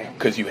 Yeah.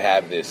 Because you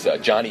have this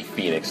Johnny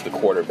Phoenix, the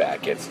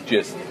quarterback. It's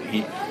just...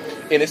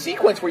 in a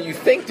sequence where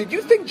did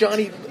you think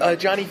Johnny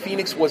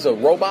Phoenix was a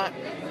robot?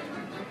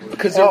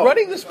 Because they're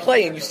running this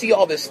play, and you see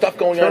all this stuff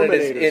going on in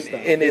his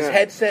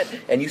headset,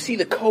 and you see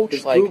the coach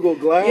his Google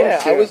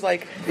Glass. Yeah, I was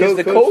like, is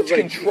the coach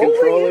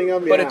controlling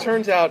him? Yeah. But it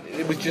turns out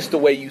it was just the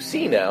way you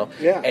see now,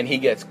 and he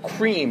gets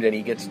creamed, and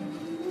he gets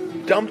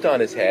dumped on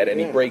his head, and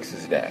he breaks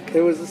his neck.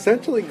 It was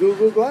essentially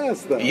Google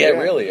Glass, though. Yeah,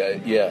 really.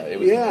 It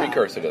was a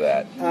precursor to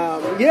that.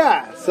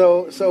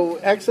 So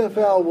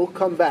XFL will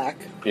come back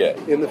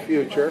in the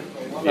future.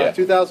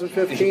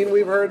 2015,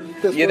 we've heard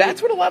this. Yeah,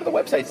 that's what a lot of the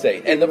websites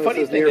say. And the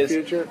funny thing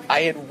is,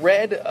 I had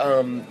read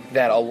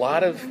that a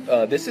lot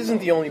of... this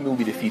isn't the only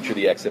movie to feature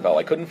the XFL.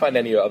 I couldn't find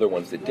any other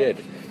ones that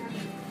did.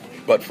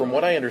 But from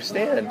what I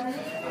understand,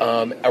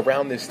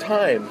 around this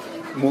time,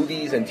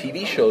 movies and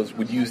TV shows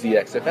would use the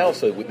XFL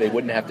so they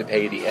wouldn't have to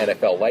pay the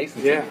NFL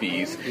licensing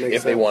fees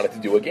if they wanted to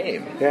do a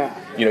game. Yeah.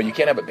 You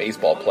can't have a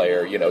baseball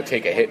player,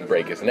 take a hit and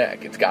break his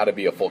neck. It's got to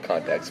be a full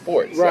contact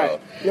sport. Right.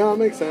 So. No, it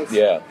makes sense.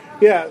 Yeah.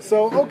 Yeah,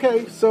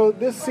 so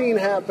this scene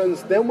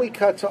happens, then we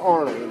cut to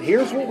Arnold. And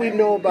here's what we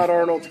know about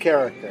Arnold's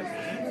character.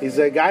 He's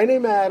a guy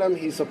named Adam,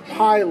 he's a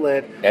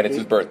pilot. And it's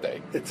his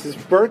birthday. It's his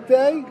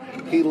birthday,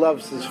 he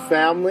loves his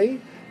family,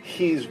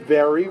 he's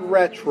very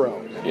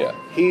retro. Yeah.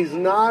 He's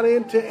not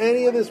into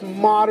any of this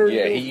modern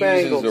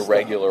newfangled he uses a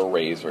regular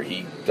razor.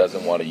 He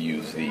doesn't want to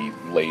use the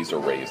laser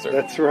razor.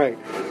 That's right.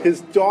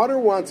 His daughter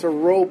wants a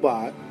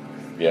robot.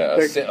 Yeah, a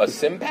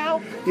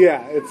SimPal?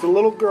 Yeah, it's a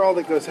little girl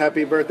that goes,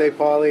 "Happy birthday,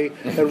 Polly,"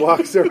 and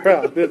walks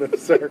around in a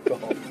circle.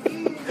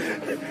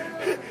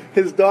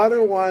 His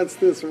daughter wants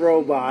this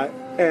robot,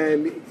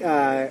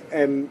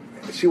 and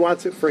she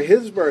wants it for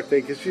his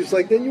birthday, because she's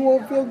like, then you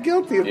won't feel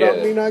guilty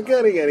about me not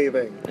getting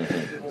anything.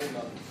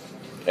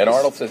 Mm-hmm. And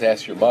Arnold says,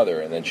 "Ask your mother,"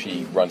 and then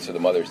she runs to the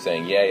mother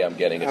saying, "Yay, I'm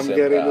getting a SimPal."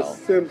 Getting a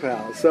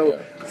SimPal.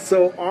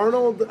 So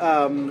Arnold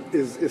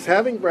is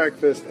having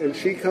breakfast, and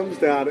she comes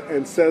down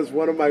and says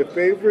one of my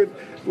favorite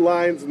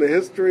lines in the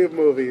history of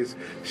movies.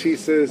 She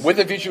says... With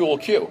a visual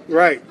cue.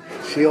 Right.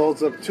 She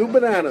holds up 2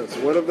 bananas.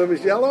 One of them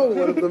is yellow,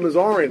 one of them is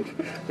orange.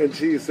 And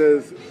she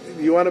says,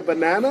 "You want a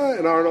banana?"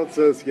 And Arnold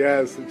says,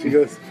 "Yes." And she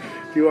goes...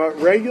 "Do you want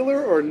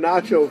regular or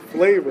nacho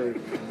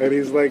flavored?" And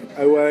he's like,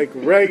 "I like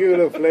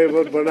regular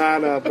flavored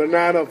banana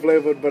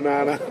flavored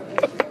banana."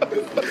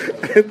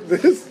 And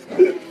this,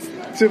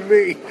 to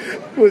me,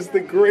 was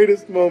the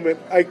greatest moment.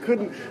 I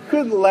couldn't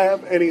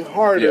laugh any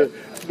harder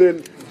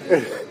than.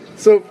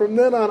 So from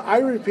then on, I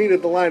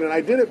repeated the line, and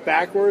I did it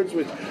backwards,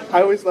 which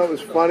I always thought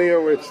was funnier,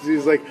 which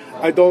she's like,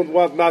 "I don't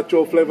want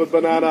nacho-flavored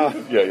banana."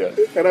 Yeah.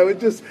 And I would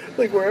just,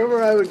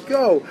 wherever I would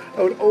go,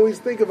 I would always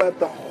think about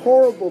the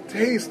horrible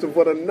taste of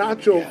what a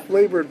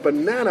nacho-flavored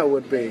banana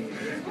would be.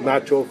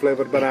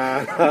 Nacho-flavored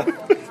banana.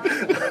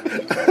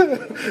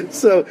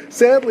 So,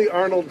 sadly,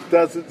 Arnold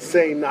doesn't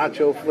say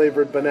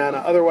nacho-flavored banana.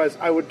 Otherwise,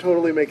 I would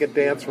totally make a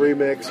dance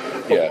remix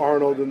of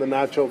Arnold and the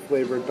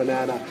nacho-flavored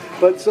banana.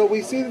 But so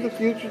we see that the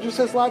future just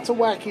has lots of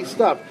wacky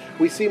stuff.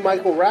 We see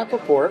Michael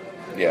Rappaport,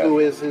 who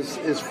is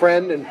his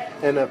friend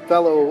and a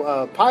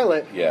fellow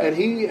pilot, and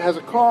he has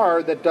a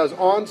car that does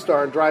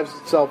OnStar and drives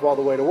itself all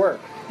the way to work.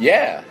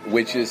 Yeah,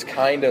 which is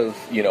kind of,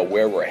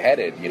 where we're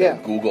headed.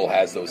 Google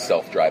has those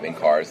self-driving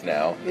cars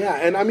now. Yeah,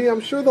 and I mean,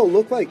 I'm sure they'll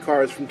look like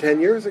cars from 10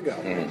 years ago.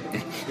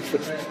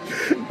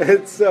 Mm-hmm.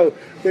 And so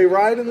they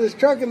ride in this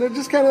truck, and they're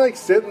just kind of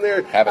sitting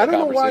there. Having I don't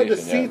know why the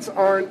seats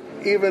aren't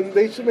even.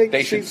 They should make they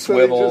the should seats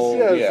swivel.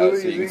 so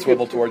you can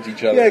swivel towards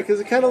each other. Yeah, because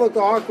it kind of looked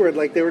awkward,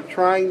 like they were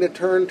trying to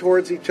turn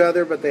towards each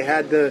other, but they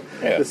had to.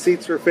 The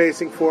seats were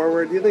facing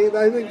forward.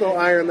 I think they'll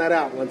iron that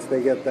out once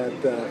they get that.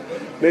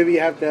 Maybe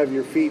you have to have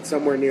your feet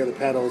somewhere near the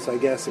pedals, I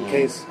guess, in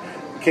case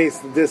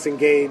the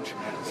disengage.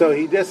 So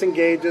he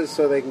disengages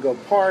so they can go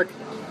park.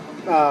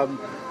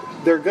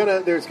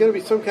 There's gonna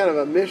be some kind of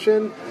a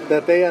mission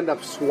that they end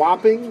up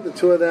swapping the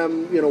two of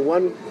them.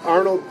 One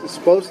Arnold is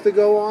supposed to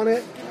go on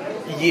it.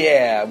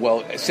 Yeah,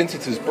 well, since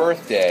it's his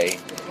birthday,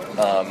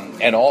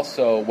 and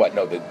also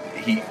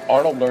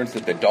Arnold learns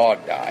that the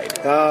dog died.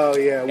 Oh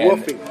yeah,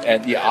 Woofy.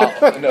 And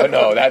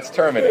no, that's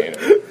Terminator.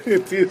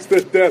 It is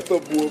the death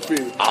of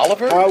Woofy.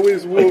 Oliver? How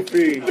is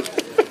Woofy?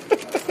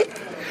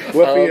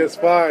 Woofy is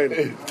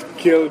fine.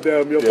 Kill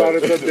them. Your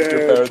parents are dead.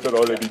 Your parents are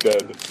already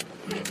dead.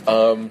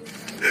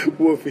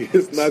 Woofy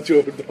is not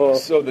your dog.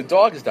 So the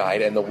dog's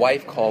died, and the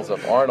wife calls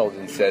up Arnold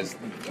and says,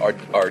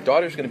 our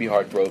daughter's going to be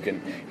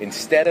heartbroken.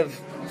 Instead of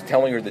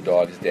telling her the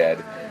dog's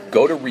dead,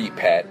 go to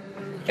Repet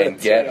and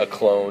get a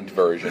cloned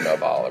version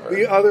of Oliver.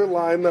 The other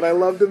line that I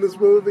loved in this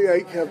movie,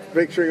 I kept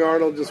picturing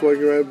Arnold just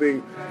walking around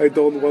being, "I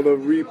don't want a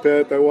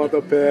repet, I want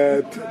a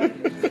pet."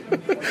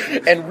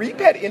 And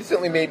Repet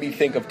instantly made me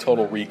think of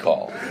Total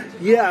Recall.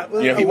 Yeah,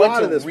 he a went lot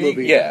to of this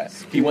movie. Yeah,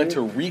 he went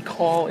to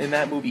Recall in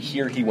that movie.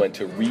 Here he went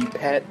to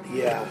Repet.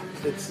 Yeah,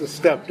 it's a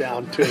step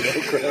down too,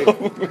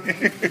 though,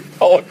 Craig.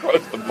 All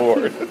across the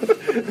board.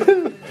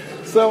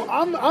 So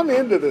I'm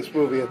into this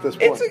movie at this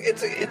point.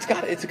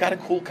 It's got a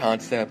cool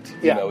concept.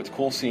 It's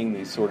cool seeing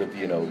these sort of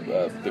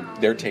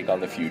their take on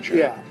the future.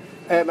 Yeah,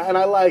 and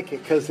I like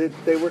it because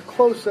they were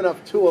close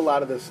enough to a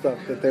lot of this stuff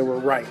that they were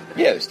right.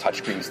 Yeah, there's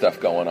touchscreen stuff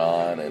going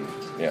on, and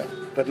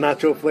but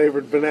nacho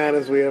flavored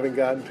bananas we haven't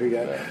gotten to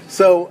yet. Yeah.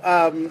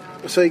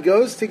 So he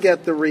goes to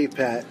get the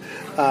repet.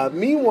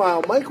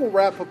 Meanwhile, Michael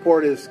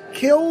Rappaport is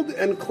killed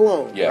and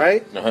cloned. Yeah.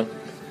 Right. Uh-huh.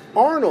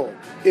 Arnold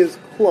is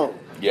cloned.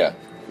 Yeah.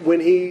 When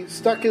he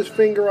stuck his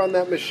finger on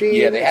that machine,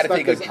 yeah, they had to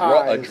take a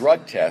eyes.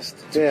 drug test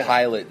to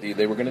pilot.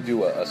 They were going to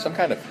do some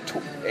kind of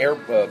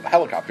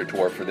helicopter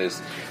tour for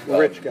this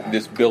rich guy,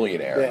 this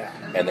billionaire,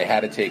 and they had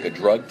to take a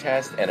drug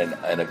test and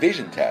a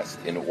vision test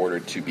in order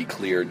to be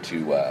cleared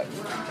to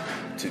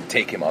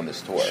take him on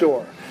this tour.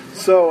 Sure.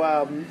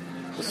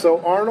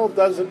 So Arnold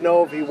doesn't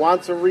know if he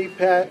wants a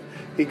repet.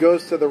 He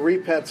goes to the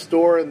repet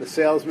store, and the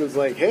salesman's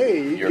like,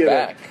 "Hey, you're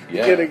back.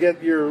 You're gonna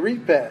get your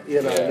repet."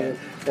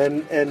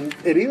 And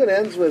it even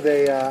ends with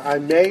I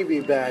may be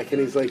back, and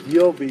he's like,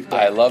 you'll be back.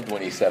 I loved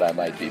when he said I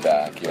might be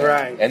back. Yeah.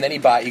 Right. And then he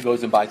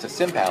goes and buys a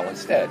Simpal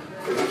instead.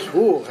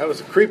 Ooh, that was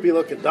a creepy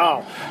looking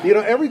doll. You know,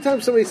 every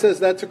time somebody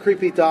says that's a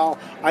creepy doll,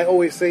 I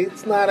always say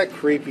it's not a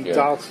creepy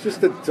doll. It's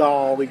just a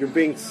doll. You're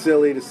being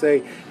silly to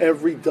say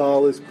every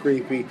doll is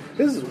creepy.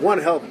 This is one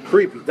hell of a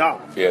creepy doll.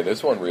 Yeah,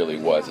 this one really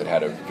was. It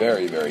had a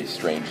very, very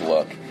strange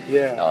look.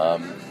 Yeah.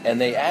 And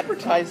they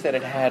advertised that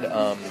it had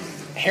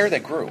hair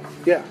that grew.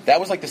 Yeah. That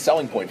was like the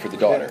selling point for the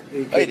daughter.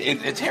 Yeah,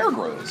 its hair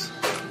grows.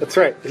 That's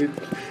right.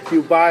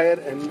 You buy it,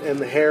 and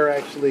the hair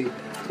actually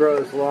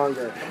grows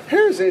longer.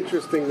 Hair is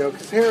interesting, though,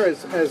 because hair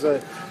is, as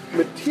a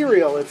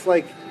material, it's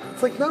like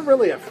not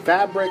really a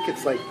fabric.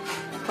 It's like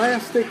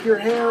plastic, your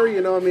hair,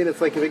 you know. I mean, it's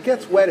like if it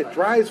gets wet, it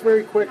dries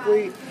very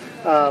quickly.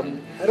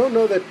 I don't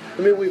know that.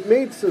 I mean, we've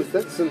made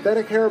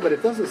synthetic hair, but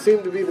it doesn't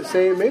seem to be the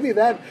same. Maybe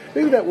that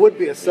would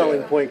be a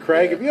selling point,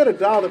 Craig. Yeah. If you had a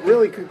doll that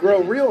really could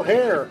grow real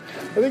hair,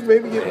 I think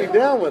maybe you'd be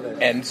down with it.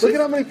 And look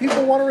at how many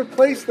people want to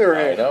replace their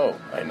hair.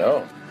 I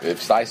know.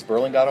 If Cy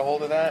Sperling got a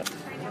hold of that.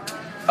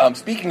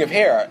 Speaking of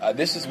hair,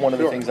 this is one of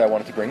the things I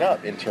wanted to bring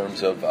up in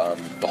terms of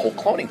the whole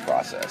cloning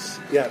process.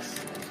 Yes.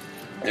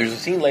 There's a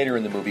scene later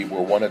in the movie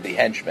where one of the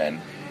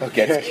henchmen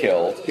gets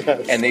killed,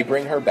 and they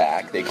bring her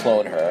back. They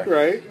clone her,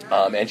 right?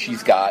 And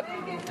she's got,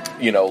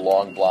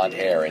 long blonde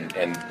hair. And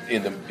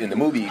in the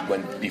movie,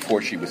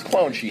 before she was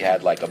cloned, she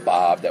had like a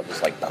bob that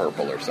was like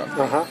purple or something.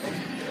 Uh-huh.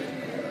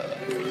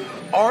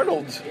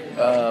 Arnold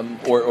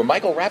or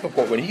Michael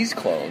Rappaport, when he's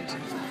cloned,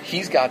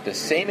 he's got the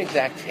same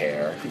exact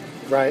hair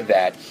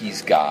that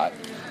he's got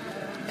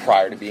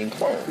prior to being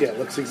cloned. Yeah, it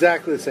looks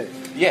exactly the same.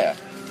 Yeah.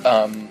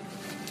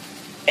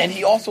 And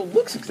he also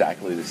looks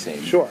exactly the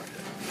same. Sure.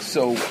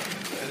 So,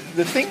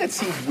 the thing that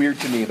seems weird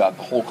to me about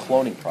the whole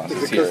cloning process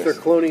is it because they're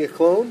cloning a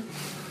clone?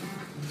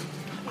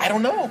 I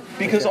don't know.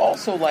 Because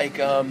also,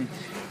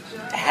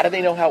 how do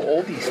they know how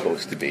old he's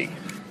supposed to be?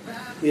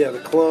 Yeah, the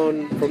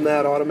clone from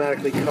that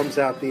automatically comes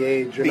out the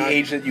age.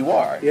 Age that you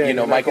are. Yeah,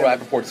 Michael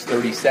Rappaport's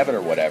 37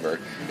 or whatever.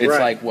 It's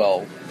like,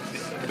 well,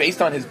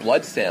 based on his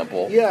blood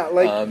sample. Yeah,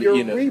 your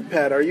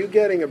repet. Are you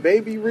getting a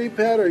baby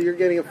repet or you're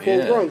getting a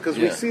full grown? Because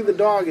we see the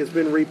dog has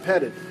been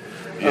repetted.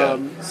 Yeah.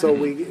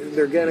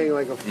 They're getting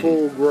like a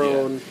full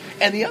grown. Yeah.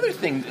 And the other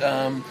thing,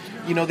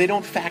 they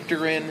don't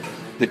factor in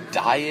the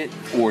diet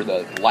or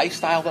the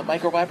lifestyle that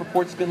Michael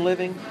Rappaport's been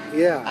living.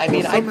 Yeah. I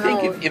mean, I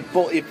think if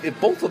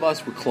both of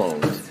us were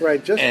cloned.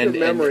 Right, just your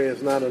memory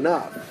is not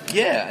enough.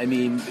 Yeah, I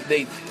mean,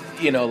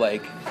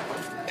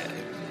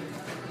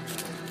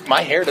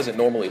 my hair doesn't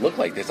normally look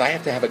like this. I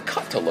have to have it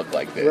cut to look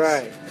like this.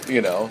 Right.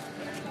 Well,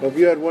 if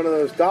you had one of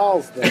those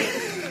dolls, then.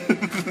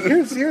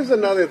 Here's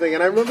another thing,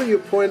 and I remember you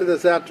pointed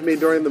this out to me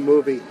during the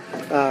movie,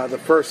 the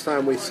first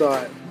time we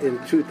saw it in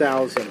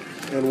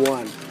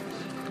 2001.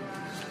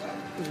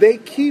 They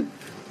keep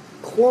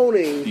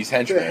cloning these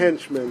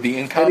henchmen, the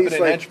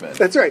incompetent henchmen.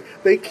 That's right.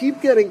 They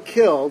keep getting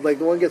killed. Like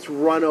the one gets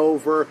run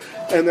over,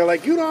 and they're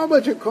like, "You know how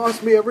much it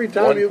costs me every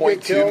time you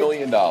get killed?" $1.2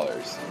 million.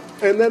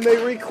 And then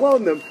they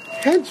reclone them.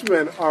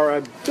 Henchmen are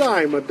a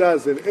dime a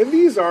dozen, and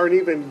these aren't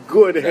even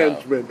good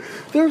henchmen.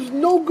 There's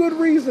no good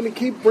reason to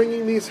keep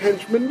bringing these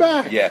henchmen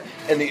back. Yeah,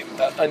 and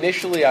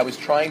initially I was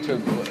trying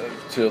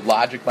to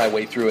logic my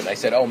way through it, and I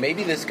said, oh,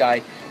 maybe this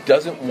guy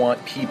doesn't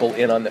want people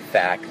in on the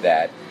fact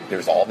that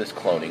there's all this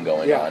cloning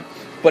going on.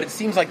 But it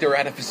seems like they're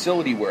at a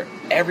facility where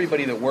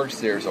everybody that works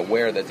there is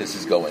aware that this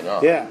is going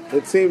on. Yeah,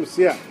 it seems,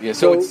 Yeah,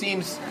 so it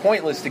seems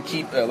pointless to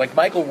keep, like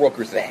Michael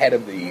Rooker's the head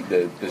of the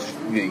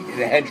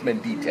henchman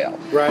detail.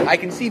 Right. I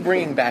can see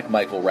bringing back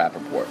Michael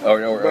Rappaport,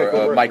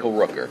 or Michael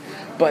Rooker.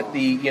 But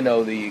the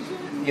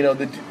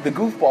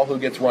goofball who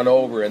gets run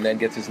over and then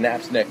gets his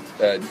neck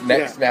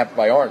snapped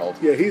by Arnold.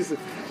 Yeah,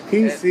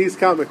 he's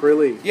comic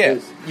relief. Yeah,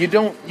 you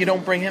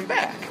don't bring him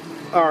back.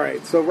 All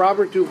right, so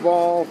Robert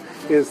Duvall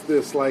is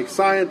this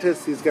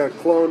scientist. He's got a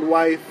cloned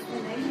wife.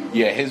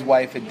 Yeah, his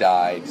wife had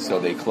died, so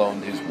they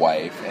cloned his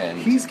wife, and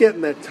he's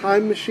getting that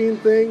time machine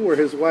thing where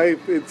his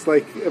wife. It's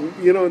like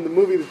in the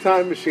movie The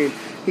Time Machine,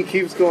 he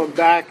keeps going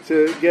back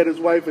to get his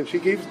wife, and she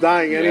keeps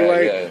dying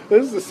anyway. Yeah.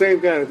 This is the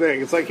same kind of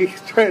thing. It's like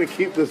he's trying to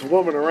keep this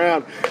woman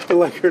around, and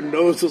like her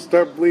nose will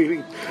start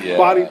bleeding,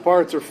 body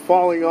parts are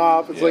falling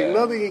off. It's like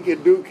nothing he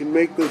can do can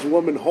make this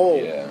woman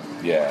whole.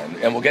 Yeah,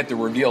 and we'll get the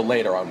reveal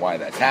later on why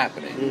that's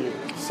happening.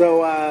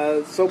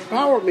 So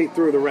power me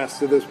through the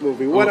rest of this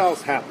movie. What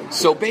else happens?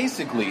 So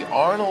basically,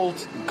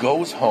 Arnold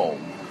goes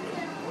home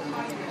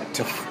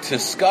to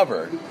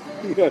discover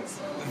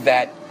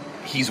that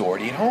he's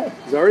already at home.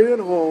 He's already at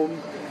home.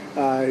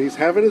 He's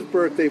having his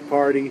birthday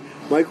party.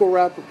 Michael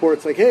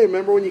Rappaport's like, hey,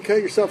 remember when you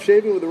cut yourself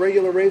shaving with a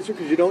regular razor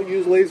because you don't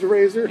use laser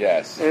razor?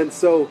 Yes. And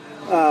so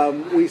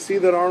we see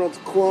that Arnold's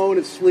clone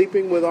is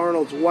sleeping with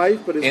Arnold's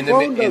wife, but his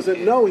clone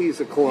doesn't know he's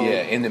a clone.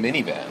 Yeah, in the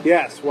minivan.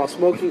 Yes, while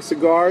smoking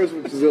cigars,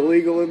 which is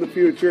illegal in the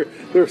future.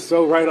 They're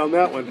so right on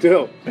that one,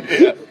 too.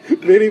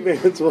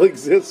 Minivans will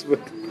exist,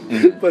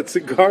 but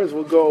cigars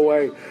will go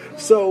away.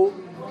 So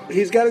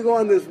he's got to go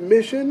on this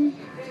mission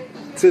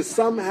to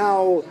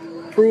somehow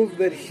prove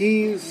that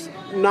he's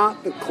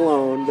not the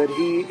clone, that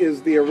he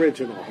is the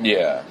original.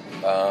 Yeah.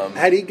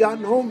 Had he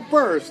gotten home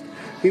first,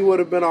 he would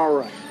have been all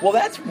right. Well,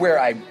 that's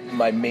where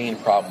my main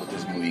problem with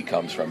this movie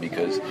comes from,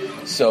 because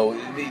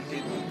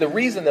the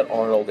reason that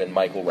Arnold and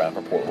Michael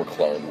Rappaport were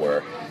cloned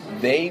were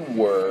they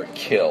were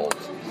killed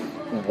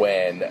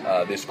when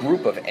this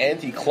group of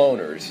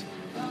anti-cloners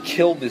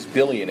killed this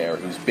billionaire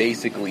who's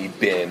basically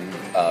been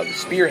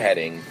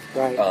spearheading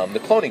the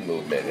cloning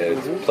movement.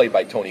 It's played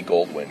by Tony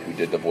Goldwyn, who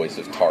did the voice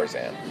of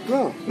Tarzan.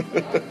 Oh.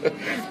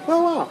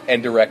 Oh, wow.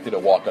 And directed A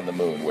Walk on the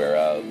Moon, where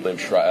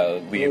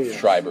Liev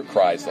Schreiber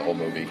cries the whole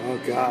movie. Oh,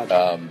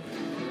 God.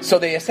 So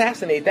they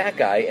assassinate that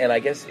guy, and I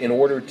guess in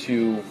order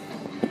to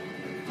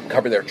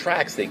cover their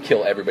tracks, they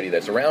kill everybody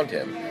that's around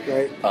him.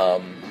 Right.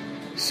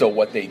 So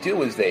what they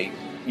do is they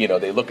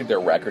look at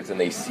their records and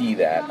they see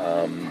that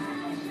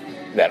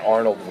that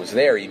Arnold was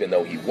there, even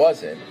though he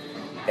wasn't,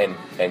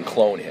 and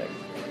clone him.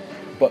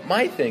 But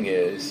my thing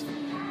is,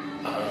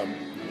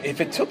 if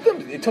it took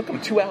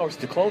them 2 hours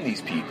to clone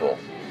these people,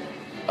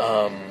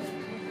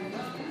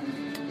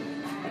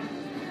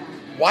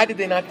 why did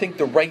they not think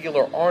the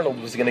regular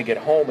Arnold was going to get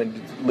home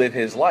and live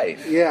his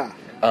life? Yeah.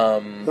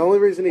 The only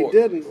reason he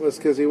didn't was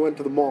because he went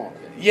to the mall.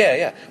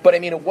 Yeah. But I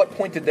mean, at what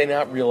point did they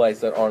not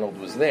realize that Arnold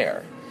was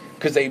there?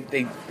 Because they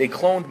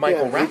cloned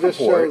Michael Rappaport. He just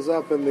shows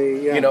up in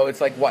the... Yeah. It's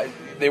like, why...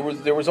 There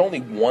was only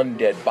one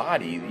dead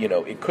body.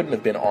 It couldn't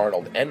have been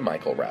Arnold and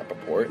Michael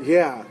Rappaport.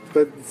 Yeah,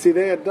 but see,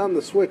 they had done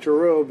the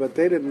switcheroo, but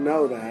they didn't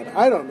know that.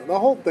 I don't know. The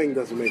whole thing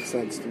doesn't make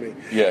sense to me.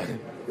 Yeah.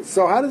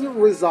 So how does it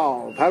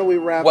resolve? How do we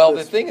wrap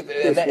the thing,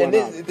 and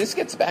this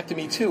gets back to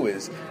me too,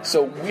 is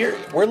so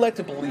we're led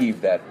to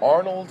believe that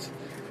Arnold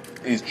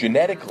is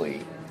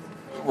genetically,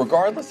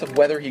 regardless of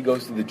whether he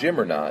goes to the gym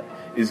or not,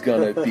 is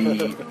going to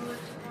be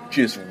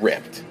just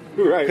ripped.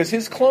 Right. Because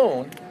his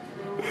clone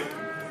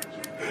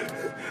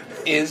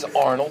is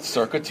Arnold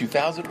circa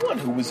 2001,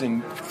 who was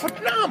in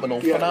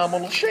phenomenal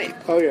shape.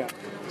 Oh, yeah.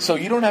 So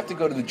you don't have to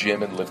go to the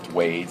gym and lift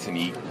weights and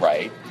eat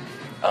right.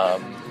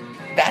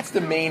 That's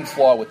the main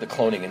flaw with the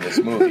cloning in this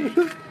movie.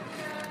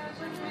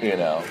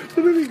 Wouldn't it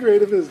be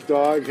great if his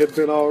dog had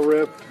been all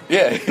ripped?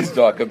 Yeah, his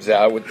dog comes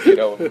out with,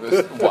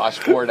 this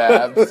washboard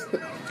abs.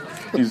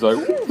 He's like,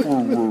 woof,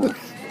 woof.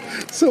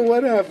 So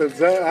what happens?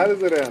 How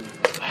does it end?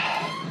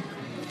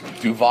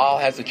 Duvall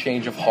has a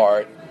change of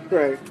heart.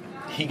 Right.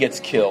 He gets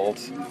killed.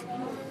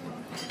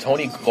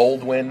 Tony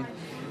Goldwyn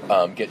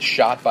gets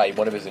shot by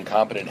one of his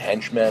incompetent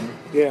henchmen.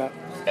 Yeah.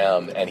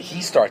 And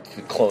he starts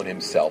to clone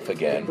himself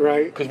again.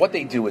 Right. Because what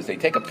they do is they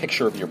take a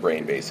picture of your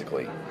brain,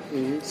 basically.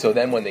 Mm-hmm. So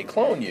then when they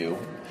clone you,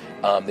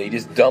 they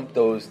just dump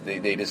those,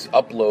 they just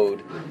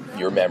upload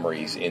your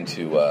memories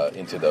into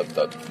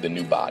the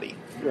new body.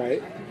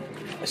 Right.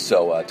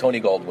 So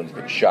Tony Goldwyn's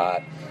been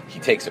shot. He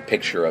takes a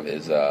picture of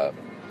his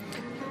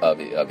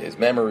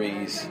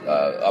memories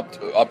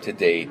up to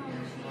date,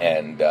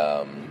 and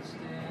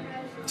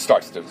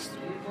starts to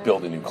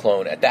build a new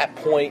clone. At that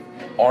point,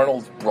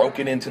 Arnold's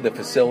broken into the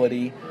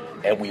facility,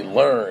 and we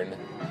learn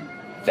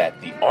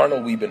that the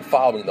Arnold we've been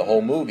following the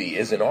whole movie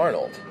isn't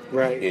Arnold.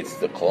 Right. It's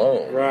the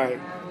clone. Right.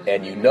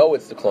 And you know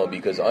it's the clone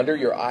because under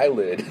your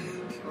eyelid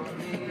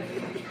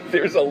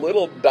there's a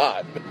little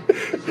dot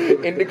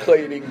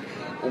indicating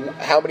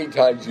how many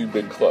times you've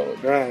been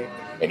cloned. Right.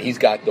 And he's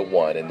got the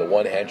one, and the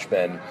one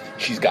henchman,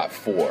 she's got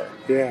 4.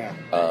 Yeah.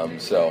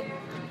 So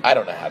I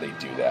don't know how they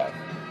do that.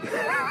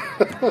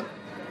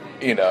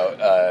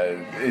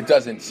 It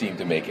doesn't seem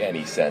to make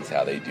any sense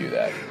how they do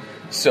that.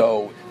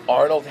 So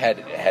Arnold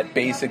had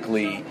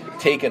basically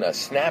taken a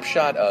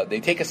snapshot. They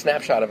take a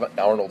snapshot of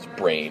Arnold's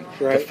brain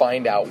to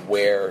find out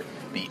where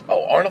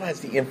Arnold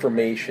has the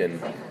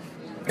information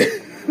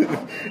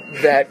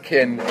that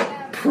can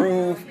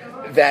prove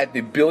that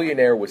the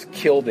billionaire was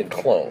killed and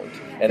cloned.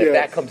 And if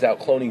that comes out,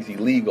 cloning's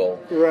illegal.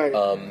 Right.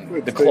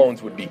 The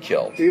clones would be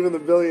killed. Even the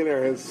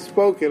billionaire has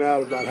spoken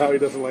out about how he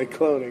doesn't like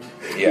cloning.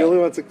 Yeah. He only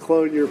wants to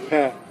clone your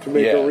pet to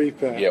make a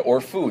repet. Yeah,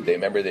 or food. They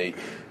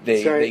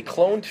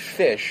cloned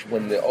fish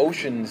when the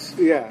oceans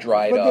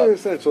dried but up. they're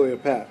essentially a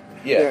pet.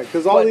 Yeah,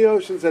 because all the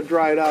oceans had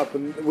dried up,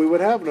 and we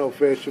would have no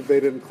fish if they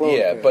didn't clone fish.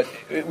 Yeah, but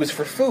it was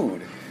for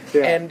food.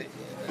 Yeah. And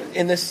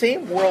in the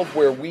same world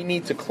where we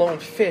need to clone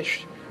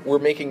fish, we're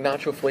making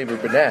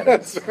nacho-flavored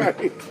bananas. That's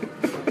right.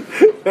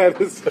 That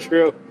is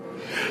true.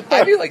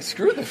 I'd be like,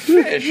 screw the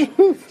fish.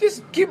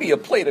 Just give me a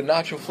plate of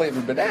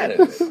nacho-flavored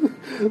bananas.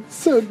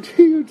 So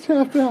do you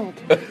tap out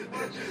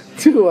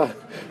to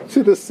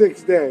the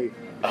 6th day?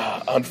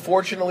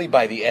 Unfortunately,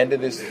 by the end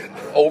of this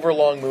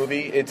overlong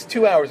movie, it's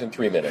 2 hours and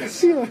 3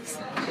 minutes. Yes.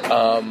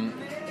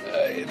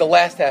 The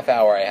last half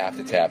hour, I have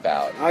to tap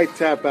out. I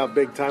tap out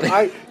big time.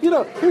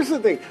 Here's the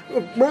thing.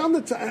 Around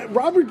the time,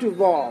 Robert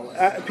Duvall,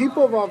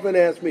 people have often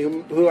asked me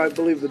who I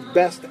believe the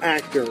best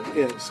actor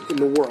is in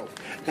the world.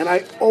 And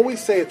I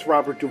always say it's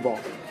Robert Duvall.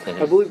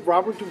 Mm-hmm. I believe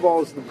Robert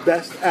Duvall is the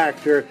best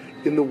actor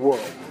in the world.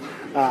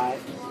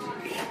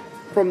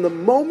 From the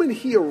moment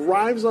he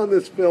arrives on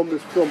this film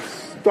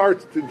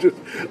starts to just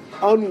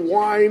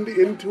unwind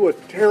into a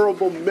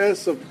terrible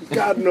mess of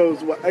God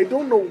knows what. I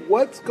don't know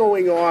what's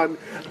going on.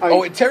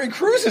 And Terry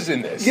Crews is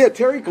in this. Yeah,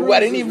 Terry Crews who I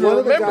didn't is even one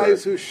remember. of the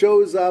guys who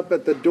shows up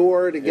at the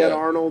door to get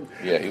Arnold.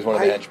 Yeah, he's one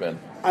of the henchmen.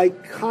 I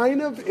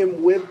kind of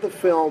am with the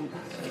film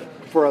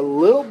for a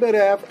little bit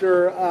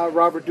after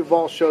Robert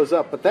Duvall shows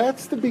up, but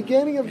that's the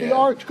beginning of the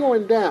arch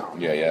going down.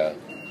 Yeah.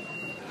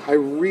 I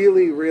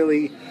really,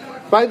 really,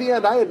 by the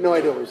end, I had no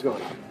idea what was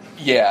going on.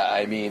 Yeah,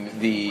 I mean,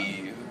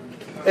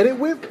 And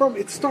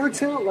it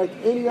starts out like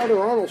any other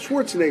Arnold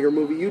Schwarzenegger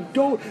movie.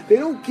 They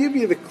don't give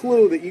you the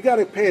clue that you got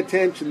to pay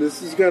attention.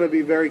 This is going to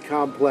be very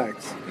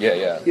complex.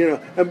 Yeah.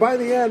 And by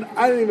the end,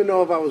 I didn't even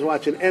know if I was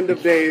watching End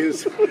of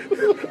Days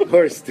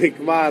or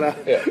Stigmata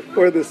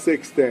or The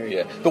Sixth Day.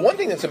 Yeah. The one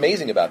thing that's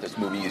amazing about this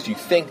movie is you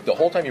think the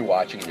whole time you're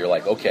watching and you're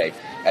like, okay,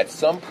 at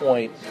some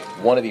point,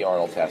 one of the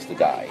Arnolds has to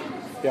die.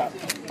 Yeah.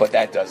 But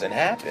that doesn't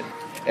happen.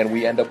 And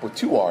we end up with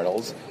two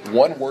Arnolds,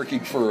 one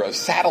working for a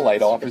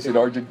satellite office in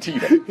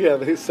Argentina. Yeah,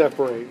 they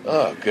separate.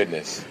 Oh,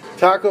 goodness.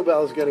 Taco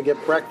Bell is going to get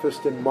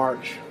breakfast in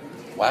March.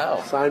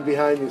 Wow. Sign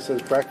behind you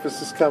says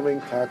breakfast is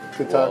coming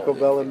to Taco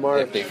Bell in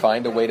March. If they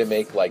find a way to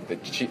make like the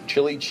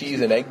chili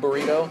cheese and egg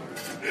burrito,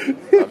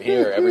 I'm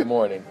here every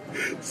morning.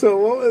 So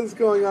what was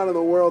going on in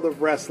the world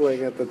of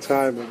wrestling at the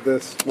time of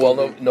this?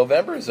 Well,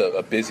 November is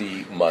a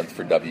busy month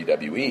for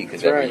WWE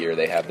because every year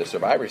they have the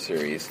Survivor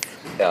Series.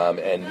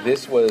 And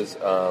this was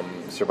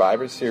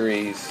Survivor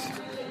Series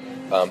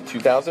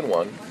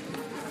 2001.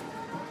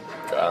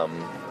 God,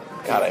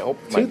 I hope...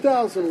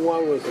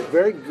 2001 was a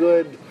very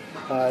good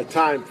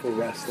time for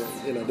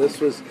wrestling.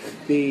 This was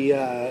the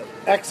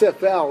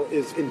XFL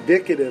is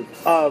indicative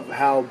of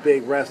how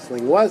big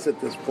wrestling was at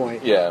this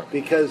point. Yeah.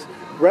 Because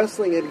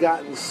wrestling had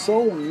gotten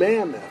so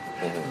mammoth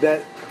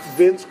that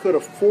Vince could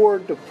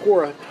afford to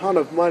pour a ton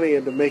of money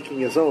into making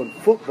his own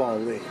football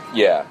league.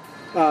 Yeah.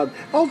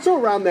 Also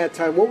around that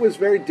time, what was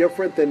very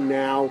different than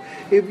now,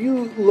 if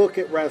you look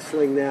at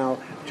wrestling now,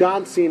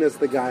 John Cena's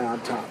the guy on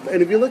top.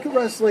 And if you look at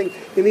wrestling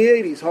in the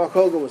 80s, Hulk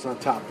Hogan was on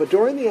top. But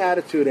during the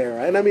Attitude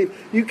Era, and I mean,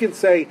 you can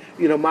say,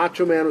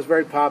 Macho Man was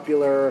very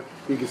popular.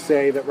 You can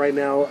say that right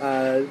now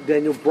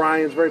Daniel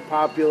Bryan's very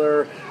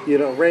popular.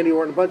 Randy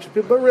Orton, a bunch of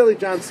people. But really,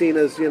 John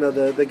Cena's,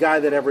 the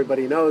guy that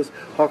everybody knows.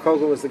 Hulk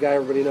Hogan was the guy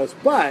everybody knows.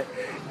 But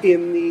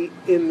in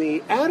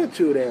the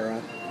Attitude Era,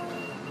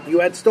 you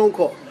had Stone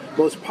Cold.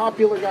 Most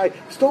popular guy.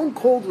 Stone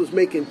Cold was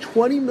making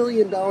 $20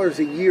 million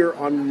a year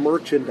on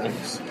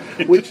merchandise,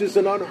 which is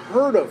an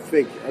unheard of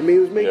figure. I mean, he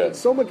was making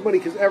so much money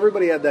because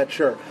everybody had that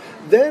shirt.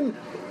 Then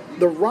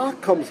The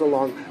Rock comes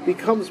along,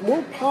 becomes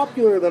more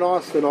popular than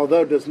Austin,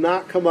 although does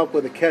not come up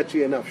with a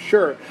catchy enough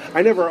shirt.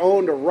 I never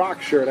owned a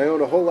Rock shirt. I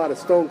owned a whole lot of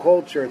Stone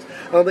Cold shirts.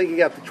 I don't think he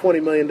got the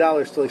 $20 million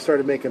till he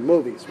started making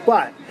movies.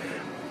 But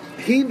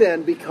he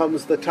then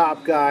becomes the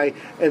top guy,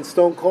 and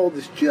Stone Cold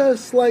is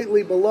just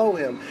slightly below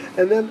him.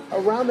 And then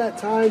around that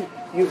time,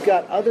 you've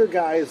got other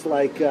guys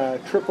like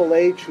Triple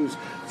H, who's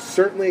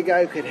certainly a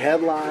guy who could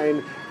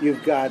headline.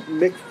 You've got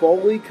Mick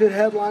Foley could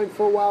headline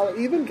for a while.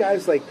 Even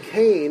guys like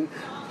Kane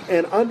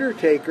and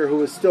Undertaker, who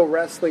was still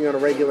wrestling on a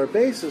regular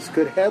basis,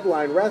 could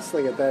headline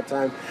wrestling at that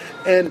time.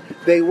 And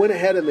they went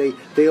ahead and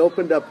they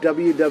opened up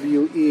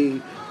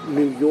WWE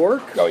New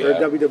York, or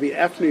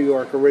WWF New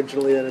York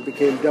originally, and it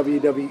became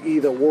WWE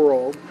The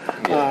World.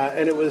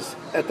 And it was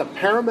at the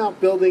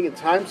Paramount Building in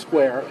Times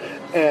Square,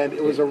 and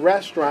it was a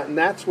restaurant, and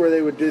that's where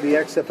they would do the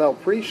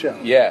XFL pre-show.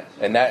 Yeah,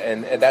 and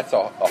that's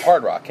a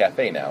Hard Rock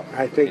Cafe now.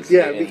 I think,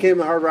 it became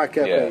the Hard Rock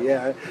Cafe,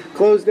 yeah.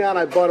 Closed down,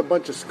 I bought a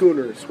bunch of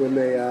schooners. When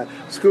they,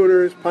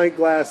 schooners, pint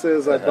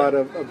glasses, I bought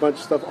a bunch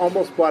of stuff.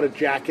 Almost bought a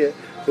jacket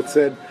that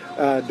said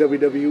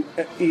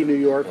WWE New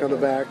York on the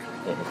back.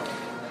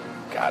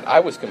 God, I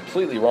was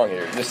completely wrong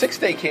here. The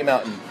Sixth Day came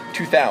out in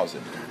 2000.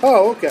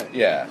 Oh, okay.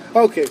 Yeah.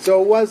 Okay,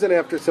 so it wasn't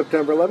after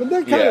September 11th.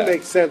 That kind of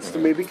makes sense to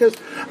me because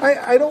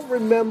I don't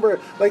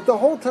remember, like the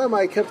whole time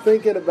I kept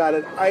thinking about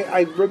it,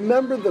 I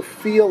remember the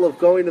feel of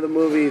going to the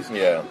movies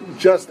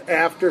just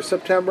after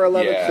September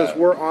 11th because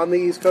we're on the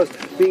East Coast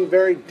being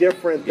very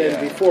different than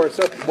before.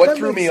 So what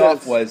threw me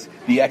off was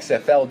the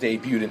XFL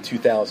debuted in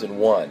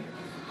 2001.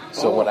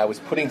 So when I was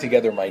putting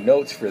together my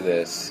notes for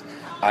this,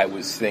 I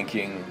was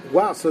thinking,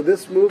 wow, so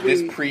this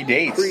movie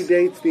predates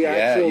the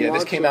actual launch. Yeah,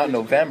 this came out in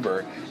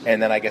November, and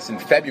then I guess in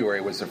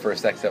February was the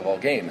first XFL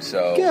game.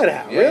 So get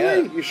out,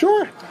 really? You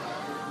sure?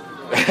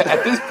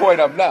 At this point,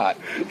 I'm not.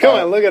 Come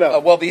on, look it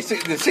up. Well, the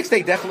Sixth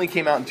Day definitely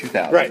came out in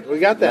 2000. Right, we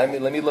got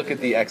that. Let me look at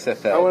the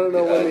XFL. I want to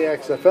know when the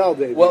XFL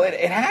debuted. Well, it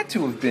had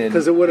to have been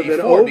because it would have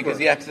been over because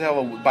the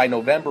XFL by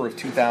November of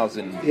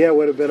 2000. Yeah, it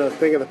would have been a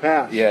thing of the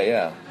past.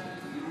 Yeah.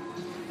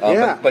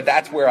 Yeah, but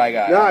that's where I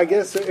got. No, I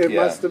guess it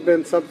must have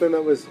been something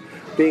that was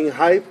being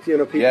hyped.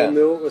 People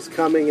knew it was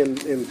coming in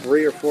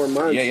 3 or 4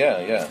 months.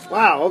 Yeah.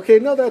 Wow. Okay.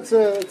 No, that's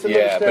an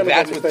but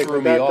that's what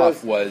threw me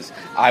off was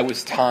I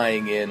was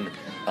tying in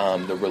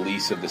the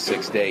release of the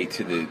 6th Day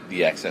to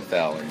the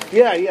XFL. And,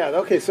 Yeah.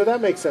 Okay, so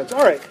that makes sense.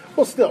 All right.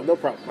 Well, still, no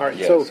problem. All right.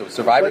 yeah, so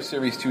Survivor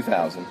Series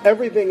 2000.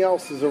 Everything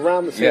else is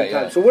around the same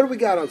time. Yeah. So what do we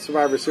got on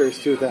Survivor Series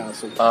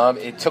 2000?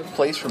 It took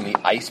place from the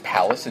Ice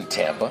Palace in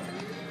Tampa.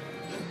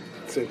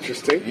 It's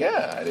interesting.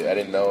 Yeah, I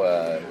didn't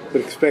know.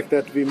 Would expect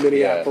that to be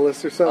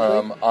Minneapolis or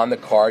something. On the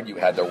card, you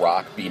had The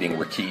Rock beating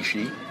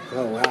Rikishi.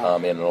 Oh, wow.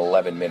 In an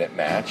 11-minute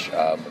match.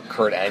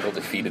 Kurt Angle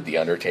defeated The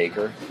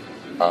Undertaker.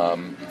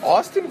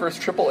 Austin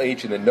versus Triple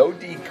H in a no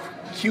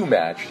DQ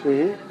match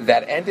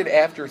that ended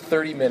after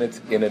 30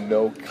 minutes in a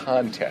no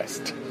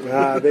contest.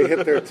 They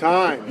hit their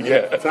time.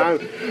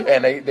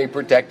 And they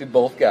protected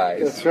both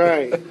guys. That's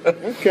right.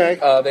 Okay.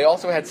 They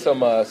also had some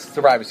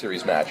Survivor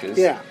Series matches.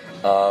 Yeah.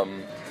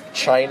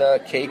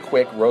 Chyna,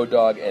 K-Quick, Road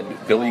Dogg, and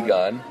Billy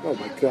Gunn. Oh,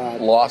 my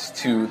God. Lost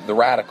to the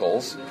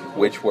Radicals,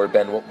 which were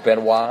Benoit,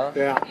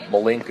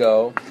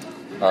 Malenko,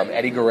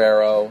 Eddie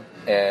Guerrero,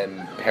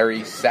 and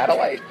Perry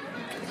Satellite.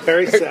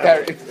 Perry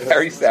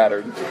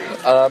Saturn.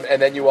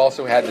 And then you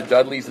also had the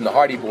Dudleys and the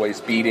Hardy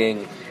Boys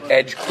beating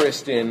Edge,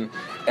 Christian,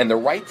 and the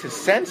Right to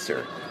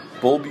Censor,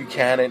 Bull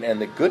Buchanan, and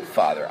the Good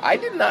Father. I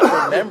did not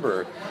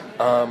remember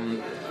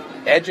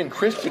Edge and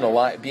Christian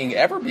being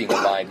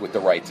aligned with the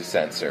Right to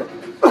Censor.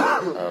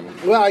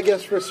 Well, I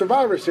guess for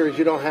Survivor Series,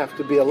 you don't have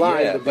to be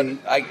aligned.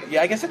 I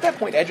guess at that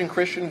point, Edge and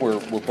Christian were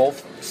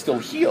both still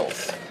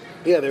heels.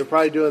 Yeah, they were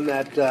probably doing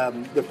that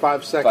the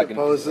 5-second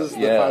poses,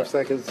 the 5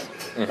 seconds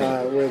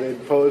where they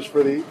pose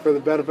for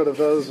the benefit of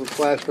those with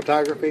flash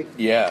photography.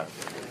 Yeah.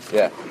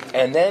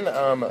 And then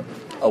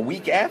a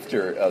week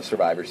after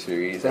Survivor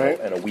Series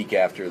and a week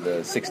after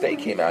the 6th Day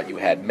came out, you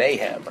had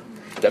Mayhem.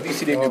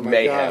 WCW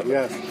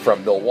Mayhem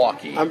from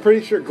Milwaukee. I'm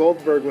pretty sure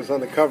Goldberg was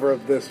on the cover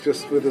of this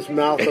just with his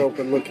mouth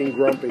open looking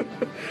grumpy.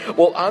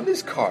 Well, on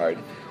this card,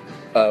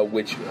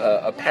 which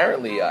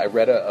apparently I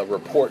read a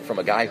report from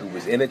a guy who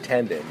was in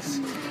attendance,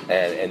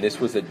 and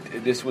this was a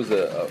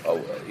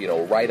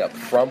write-up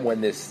from when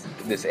this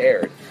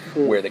aired,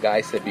 where the guy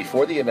said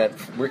before the event,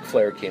 Ric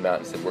Flair came out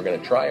and said, "We're going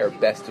to try our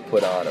best to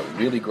put on a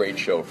really great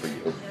show for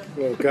you."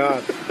 Oh,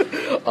 God.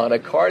 On a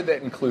card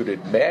that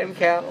included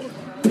Mancow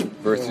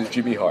versus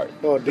Jimmy Hart.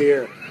 Oh,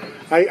 dear.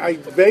 I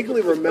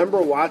vaguely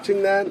remember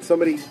watching that and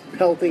somebody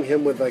pelting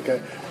him with like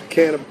a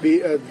can of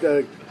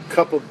a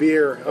cup of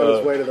beer on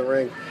his way to the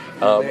ring.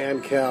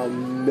 Mancow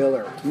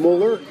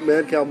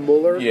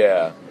Muller.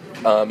 Yeah.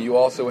 You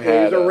also had...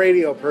 He was a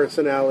radio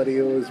personality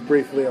who was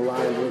briefly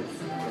aligned with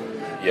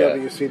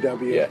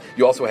WCW. Yeah.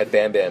 You also had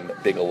Bam Bam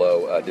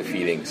Bigelow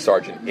defeating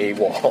Sergeant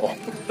AWOL.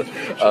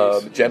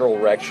 General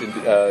Rection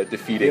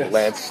defeating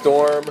Lance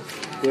Storm.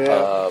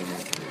 Yeah.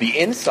 The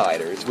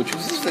Insiders, which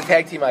was the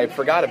tag team I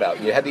forgot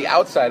about. You had the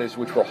Outsiders,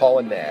 which were Hall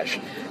and Nash.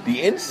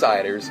 The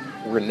Insiders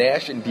were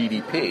Nash and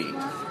DDP.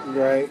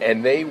 Right.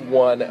 And they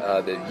won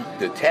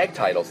the tag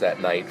titles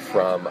that night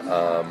from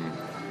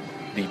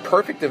the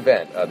Perfect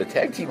Event, the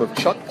tag team of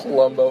Chuck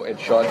Palumbo and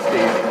Sean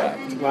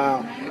Stasiak.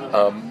 Wow.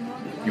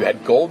 You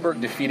had Goldberg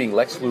defeating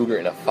Lex Luger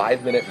in a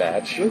 5-minute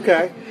match.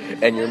 Okay.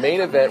 And your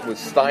main event was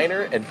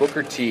Steiner and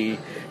Booker T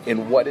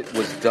in what it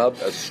was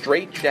dubbed a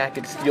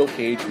straight-jacket steel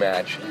cage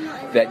match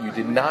that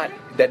did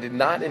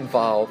not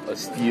involve a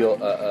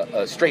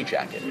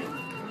straitjacket.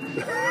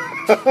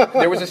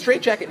 There was a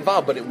straitjacket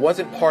involved, but it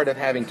wasn't part of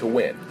having to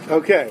win.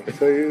 Okay,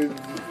 so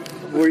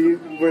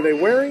were they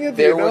wearing it?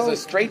 There was a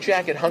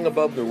straitjacket hung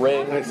above the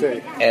ring. I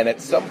see. And at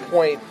some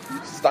point,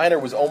 Steiner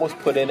was almost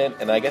put in it,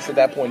 and I guess at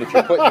that point, if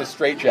you're put in a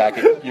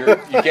straitjacket, you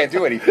can't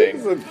do anything.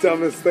 It's the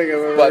dumbest thing I've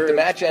ever heard. But the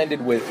match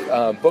ended with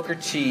Booker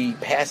T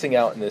passing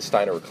out in the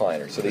Steiner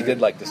recliner. So they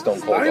did like the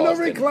Stone Cold Steiner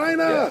Austin.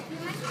 recliner! Yeah.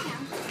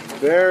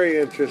 Very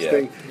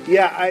interesting.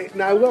 Yeah,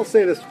 I will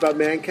say this about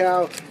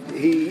Mancow.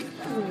 He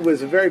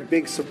was a very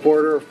big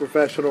supporter of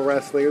professional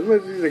wrestling.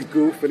 He's a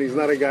goof, and he's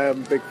not a guy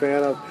I'm a big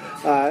fan of.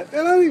 And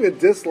I don't even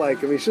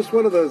dislike him. He's just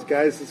one of those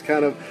guys that's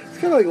kind of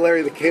like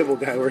Larry the Cable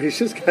Guy, where he's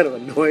just kind of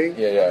annoying.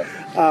 Yeah.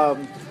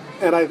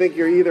 And I think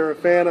you're either a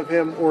fan of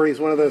him or he's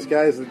one of those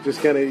guys that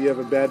just kind of, you have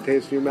a bad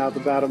taste in your mouth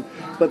about him.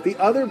 But the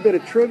other bit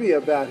of trivia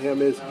about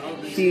him is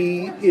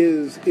he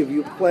is, if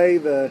you play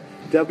the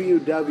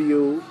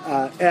WWF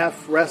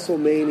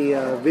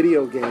WrestleMania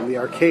video game, the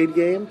arcade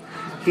game,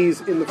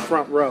 he's in the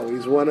front row.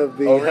 He's one of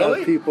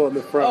the people in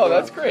the front row. Oh,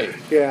 that's great.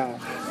 Yeah.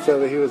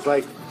 So he was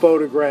like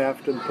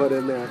photographed and put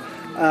in there.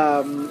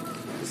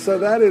 So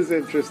that is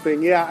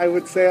interesting. Yeah, I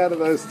would say out of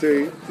those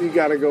two, you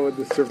got to go with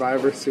the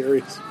Survivor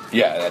Series.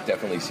 Yeah, that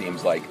definitely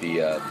seems like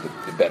the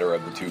better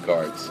of the two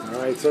cards. All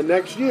right, so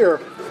next year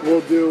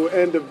we'll do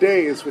End of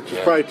Days, which is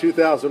probably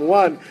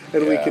 2001,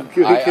 and we can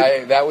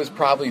that was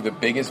probably the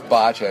biggest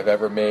botch I've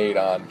ever made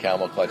on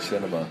Camel Clutch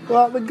Cinema.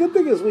 Well, the good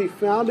thing is we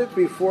found it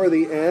before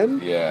the end,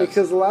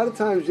 because a lot of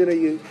times,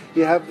 you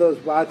have those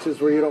botches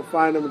where you don't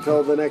find them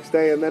until the next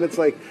day, and then it's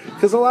like,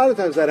 because a lot of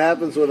times that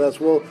happens with us,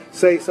 we'll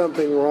say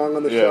something wrong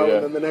on the show,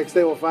 and then the next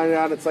day we'll find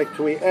out, it's like,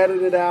 can we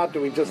edit it out?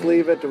 Do we just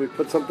leave it? Do we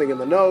put something in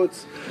the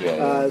notes?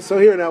 So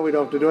here now we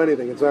don't have to do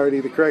anything. It's already,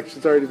 the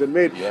correction's already been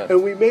made. Yeah.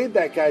 And we made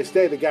that guy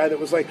stay, the guy that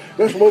was like,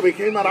 this movie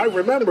came out, I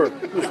remember.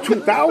 It was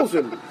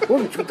 2000. It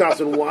wasn't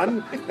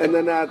 2001. And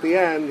then at the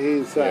end,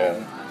 he's...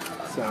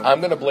 So. I'm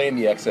going to blame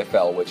the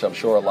XFL, which I'm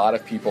sure a lot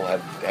of people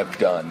have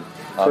done.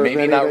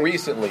 Maybe not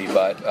recently,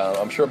 but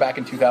I'm sure back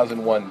in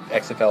 2001,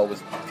 XFL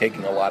was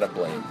taking a lot of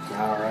blame.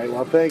 All right.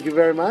 Well, thank you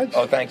very much.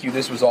 Oh, thank you.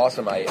 This was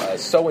awesome. I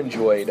so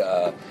enjoyed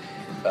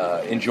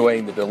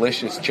enjoying the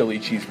delicious chili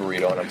cheese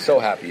burrito, and I'm so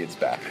happy it's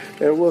back.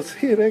 And we'll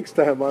see you next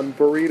time on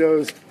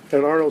Burritos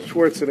and Arnold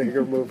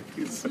Schwarzenegger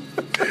movies.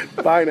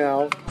 Bye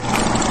now.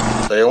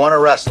 So you want to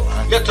wrestle,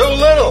 huh? You're too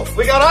little.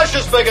 We got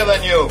ushers bigger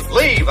than you.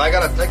 Leave. I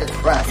gotta take a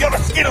crap. You're the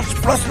Skittles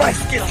plus my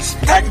Skittles.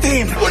 Tag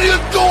team. What are you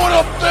doing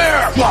up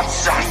there?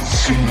 What's that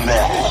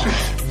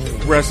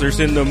smell? Wrestlers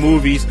in the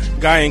movies,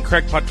 Guy and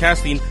Craig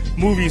podcasting,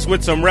 movies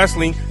with some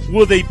wrestling.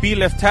 Will they be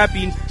left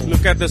tapping?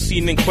 Look at the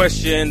scene in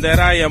question that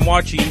I am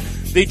watching.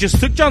 They just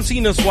took John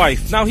Cena's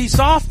wife. Now he's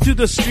off to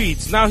the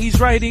streets. Now he's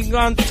riding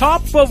on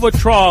top of a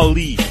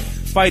trolley.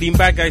 Fighting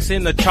bad guys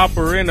in a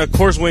chopper and of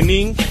course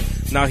winning.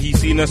 Now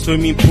he's in a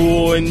swimming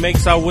pool and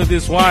makes out with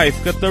his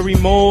wife. Got the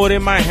remote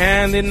in my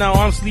hand and now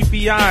I'm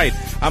sleepy-eyed.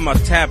 I'm a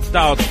tapped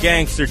out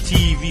gangster,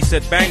 TV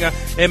set banger,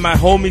 and my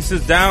homie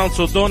sits down,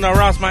 so don't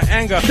arouse my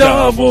anger.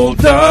 Double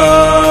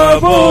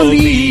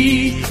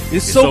E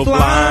is so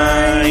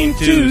blind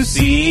to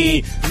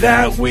see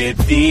that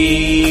with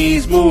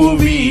these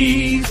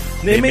movies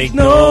they make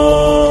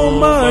no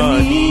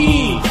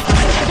money.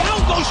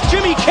 Down goes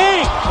Jimmy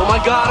King. Oh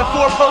my God, a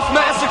 4-post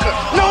massacre.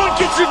 No one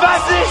can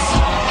survive this.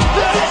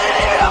 This isn't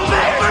even a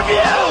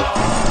pay-per-view.